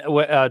scene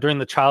during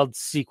the child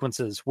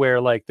sequences where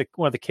like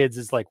one of the kids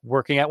is like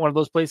working at one of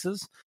those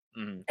places,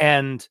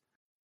 and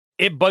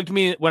it bugged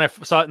me when I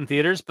saw it in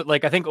theaters. But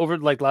like I think over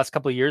like the last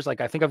couple of years, like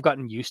I think I've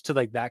gotten used to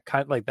like that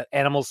kind, like that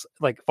animals,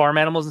 like farm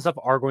animals and stuff,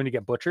 are going to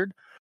get butchered.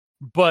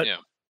 But Yeah.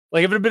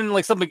 like if it had been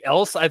like something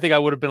else, I think I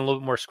would have been a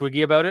little bit more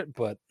squiggy about it.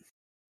 But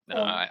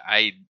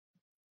I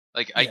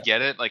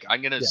get it. Like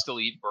I'm gonna Yeah. still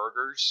eat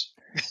burgers,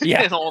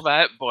 Yeah. and all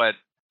that, but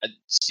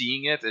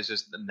seeing it is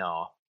just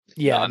no.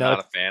 yeah, I'm no, not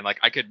a fan. Like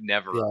I could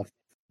never Yeah.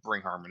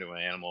 bring harm into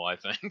an animal. I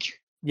think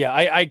yeah,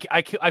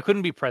 I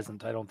couldn't be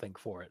present. I don't think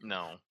for it.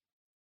 no.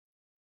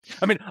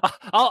 I mean,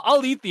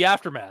 I'll eat the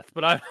aftermath,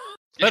 but I'm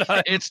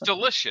It's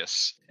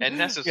delicious and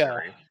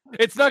necessary.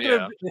 it's not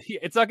Yeah.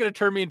 gonna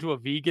turn me into a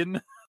vegan.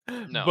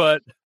 No.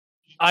 But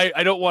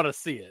I don't want to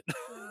see it.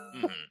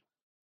 Mhm.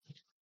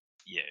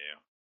 Yeah.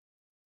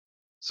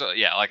 So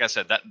yeah, like I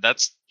said,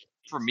 that's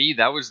for me,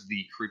 that was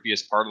the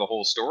creepiest part of the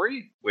whole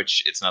story,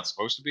 which it's not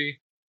supposed to be.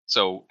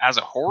 So as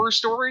a horror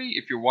story,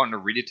 if you're wanting to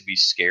read it to be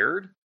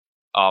scared,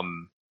 I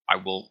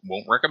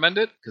won't recommend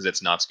it because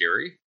it's not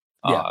scary.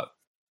 Yeah.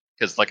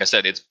 Because like I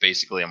said, it's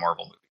basically a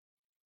Marvel movie.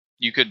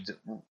 You could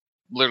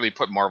literally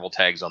put Marvel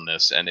tags on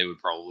this, and it would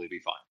probably be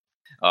fine.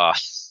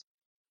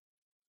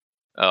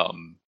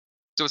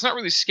 So it's not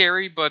really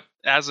scary, but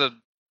as a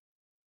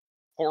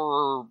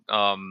horror,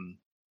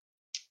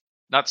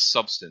 not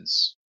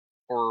substance,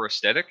 horror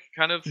aesthetic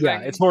kind of thing. Yeah,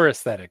 it's more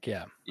aesthetic.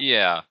 Yeah.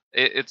 Yeah,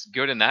 it's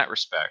good in that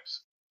respect.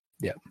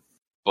 Yeah.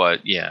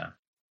 But yeah,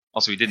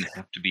 also he didn't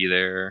have to be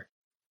there,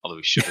 although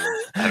he should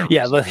have.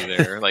 Yeah, Be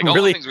there. Like all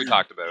really- the things we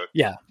talked about.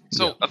 Yeah.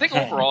 So Yeah. I think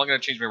overall I'm going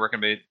to change my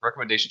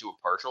recommendation to a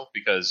partial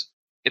because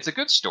it's a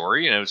good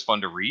story and it was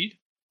fun to read,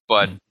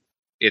 but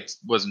it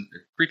wasn't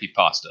a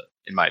creepypasta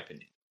in my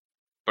opinion.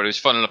 But it was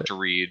fun enough to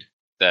read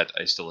that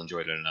I still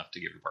enjoyed it enough to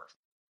give it a partial.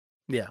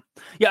 Yeah,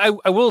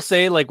 I will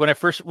say, like when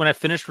I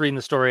finished reading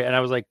the story and I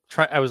was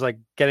like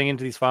getting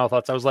into these final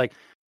thoughts, I was like,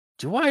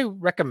 do I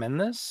recommend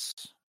this?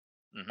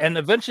 Mhm. And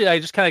eventually I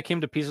just kind of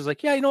came to pieces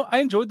like, yeah, I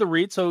enjoyed the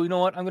read, so you know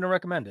what, I'm going to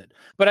recommend it.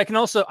 But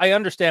I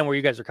understand where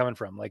you guys are coming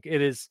from. Like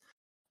it is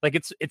like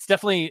it's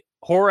definitely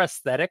horror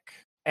aesthetic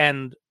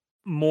and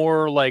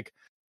more like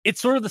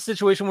it's sort of the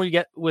situation where you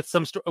get with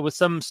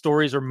some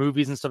stories or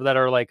movies and stuff that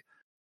are like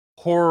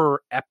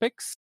horror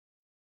epics,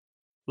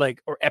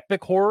 like, or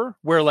epic horror,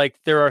 where like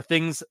there are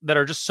things that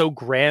are just so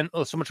grand,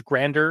 so much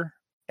grander,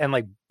 and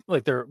like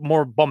they're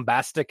more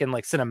bombastic and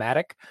like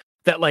cinematic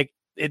that like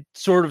it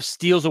sort of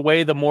steals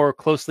away the more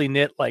closely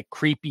knit, like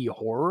creepy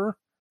horror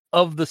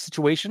of the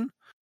situation.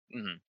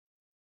 Mhm.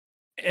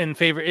 In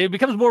favor, it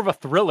becomes more of a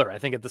thriller, I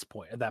think, at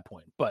that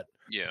point. But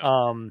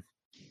Yeah.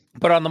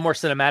 but on the more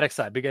cinematic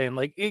side, beginning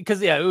like because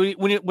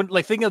when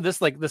like thinking of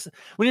this, like this,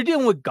 when you're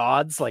dealing with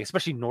gods, like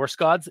especially Norse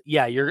gods,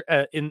 yeah, you're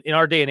in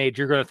our day and age,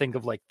 you're going to think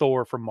of like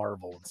Thor from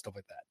Marvel and stuff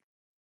like that.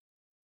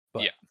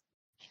 But, Yeah.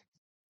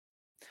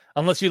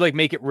 unless you like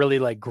make it really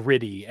like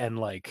gritty and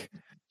like,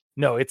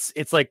 no, it's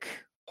like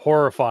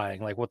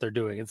horrifying, like what they're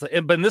doing. It's like,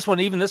 but in this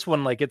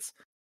one, like it's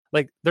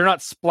like they're not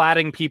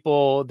splatting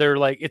people. They're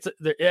like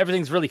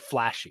everything's really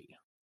flashy,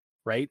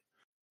 right?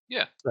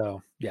 Yeah.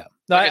 So yeah,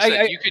 no, Like I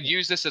said, you could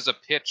use this as a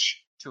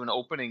pitch to an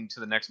opening to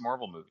the next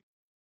Marvel movie.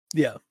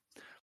 Yeah.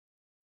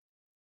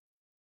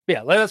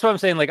 Yeah, like, that's what I'm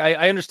saying. Like,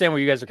 I understand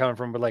where you guys are coming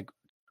from, but like,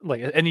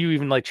 and you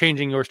even like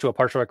changing yours to a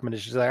partial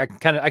recommendation.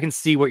 Like, I can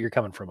see what you're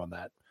coming from on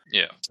that.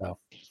 Yeah. So,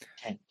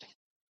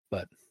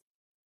 but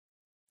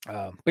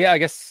yeah, I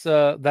guess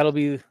that'll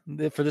be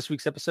it for this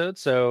week's episode.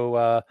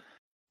 So,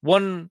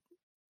 one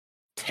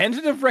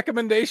tentative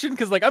recommendation,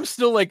 because like I'm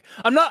still like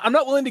I'm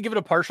not willing to give it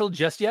a partial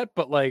just yet,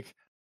 but like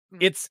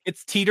it's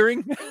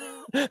teetering,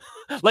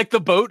 like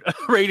the boat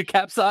ready to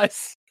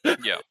capsize.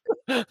 Yeah,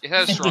 it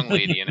has strong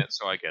lady in it,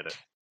 so I get it.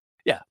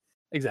 Yeah,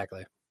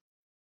 exactly.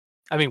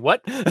 I mean,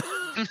 what?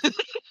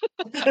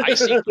 I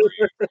see through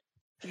you.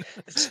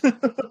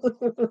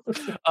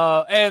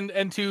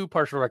 And two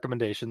partial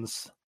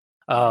recommendations.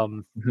 But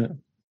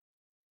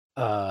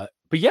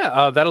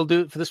yeah, that'll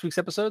do it for this week's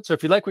episode. So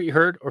if you like what you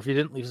heard, or if you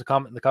didn't, leave us a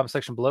comment in the comment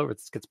section below.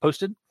 It gets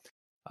posted.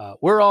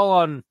 We're all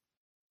on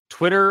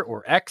Twitter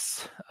or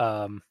X.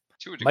 To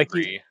a degree.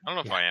 Mikey, I don't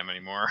know if I am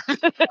anymore. I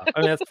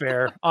mean, that's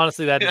fair.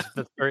 Honestly, that's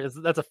a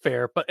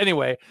fair. But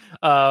anyway,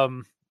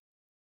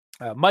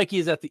 Mikey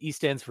is at the E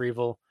stands for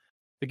evil.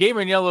 The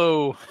Gamer in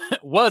Yellow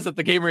was at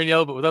the Gamer in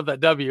Yellow, but without that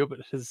W. But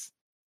because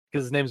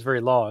his name's very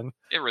long.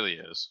 It really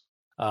is.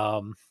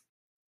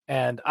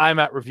 And I'm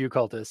at Review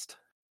Cultist.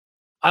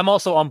 I'm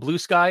also on Blue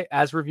Sky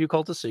as Review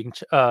Cultist, so you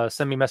can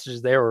send me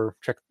messages there or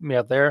check me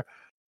out there.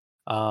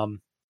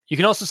 You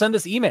can also send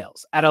us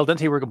emails at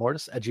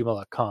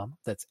aldenterigamortis@gmail.com.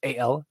 That's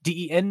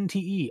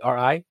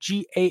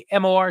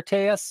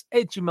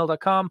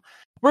ALDENTERIGAMORTS@gmail.com,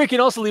 where you can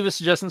also leave us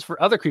suggestions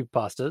for other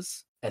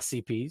creepypastas,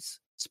 SCPs,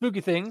 spooky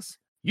things.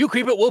 You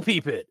creep it, we'll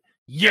peep it.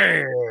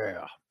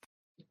 Yeah!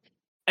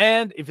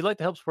 And if you'd like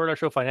to help support our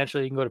show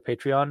financially, you can go to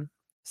Patreon.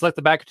 Select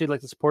the backer tier you'd like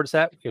to support us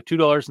at. We have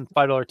 $2 and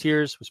 $5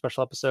 tiers with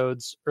special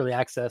episodes, early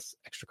access,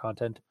 extra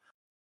content.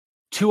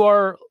 To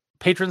our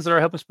patrons that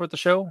are helping support the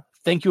show,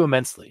 thank you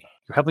immensely.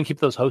 You're helping keep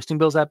those hosting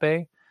bills at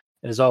bay.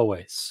 And as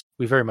always,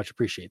 we very much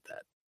appreciate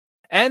that.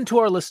 And to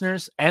our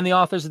listeners and the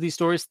authors of these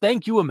stories,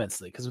 thank you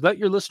immensely. Because without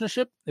your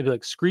listenership, they'd be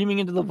like screaming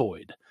into the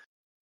void.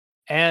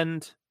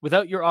 And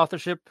without your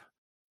authorship,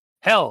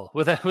 hell,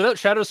 without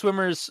Shadow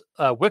Swimmer's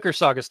Wicker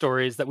Saga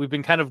stories that we've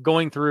been kind of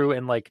going through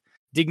and like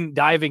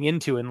diving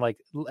into and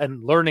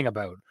learning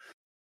about.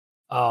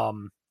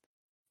 And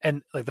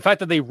like the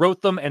fact that they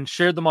wrote them and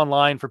shared them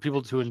online for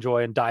people to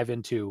enjoy and dive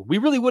into, we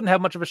really wouldn't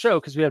have much of a show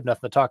because we have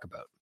nothing to talk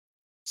about.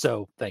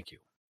 So thank you.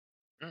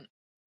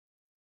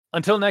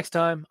 Until next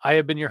time, I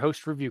have been your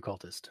host, Review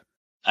Cultist.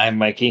 I'm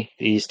Mikey,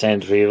 the E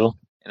stands for evil.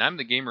 And I'm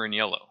the Gamer in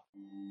Yellow.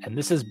 And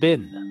this has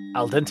been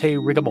Al Dente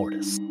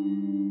Rigamortis.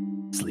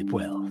 Sleep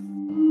well.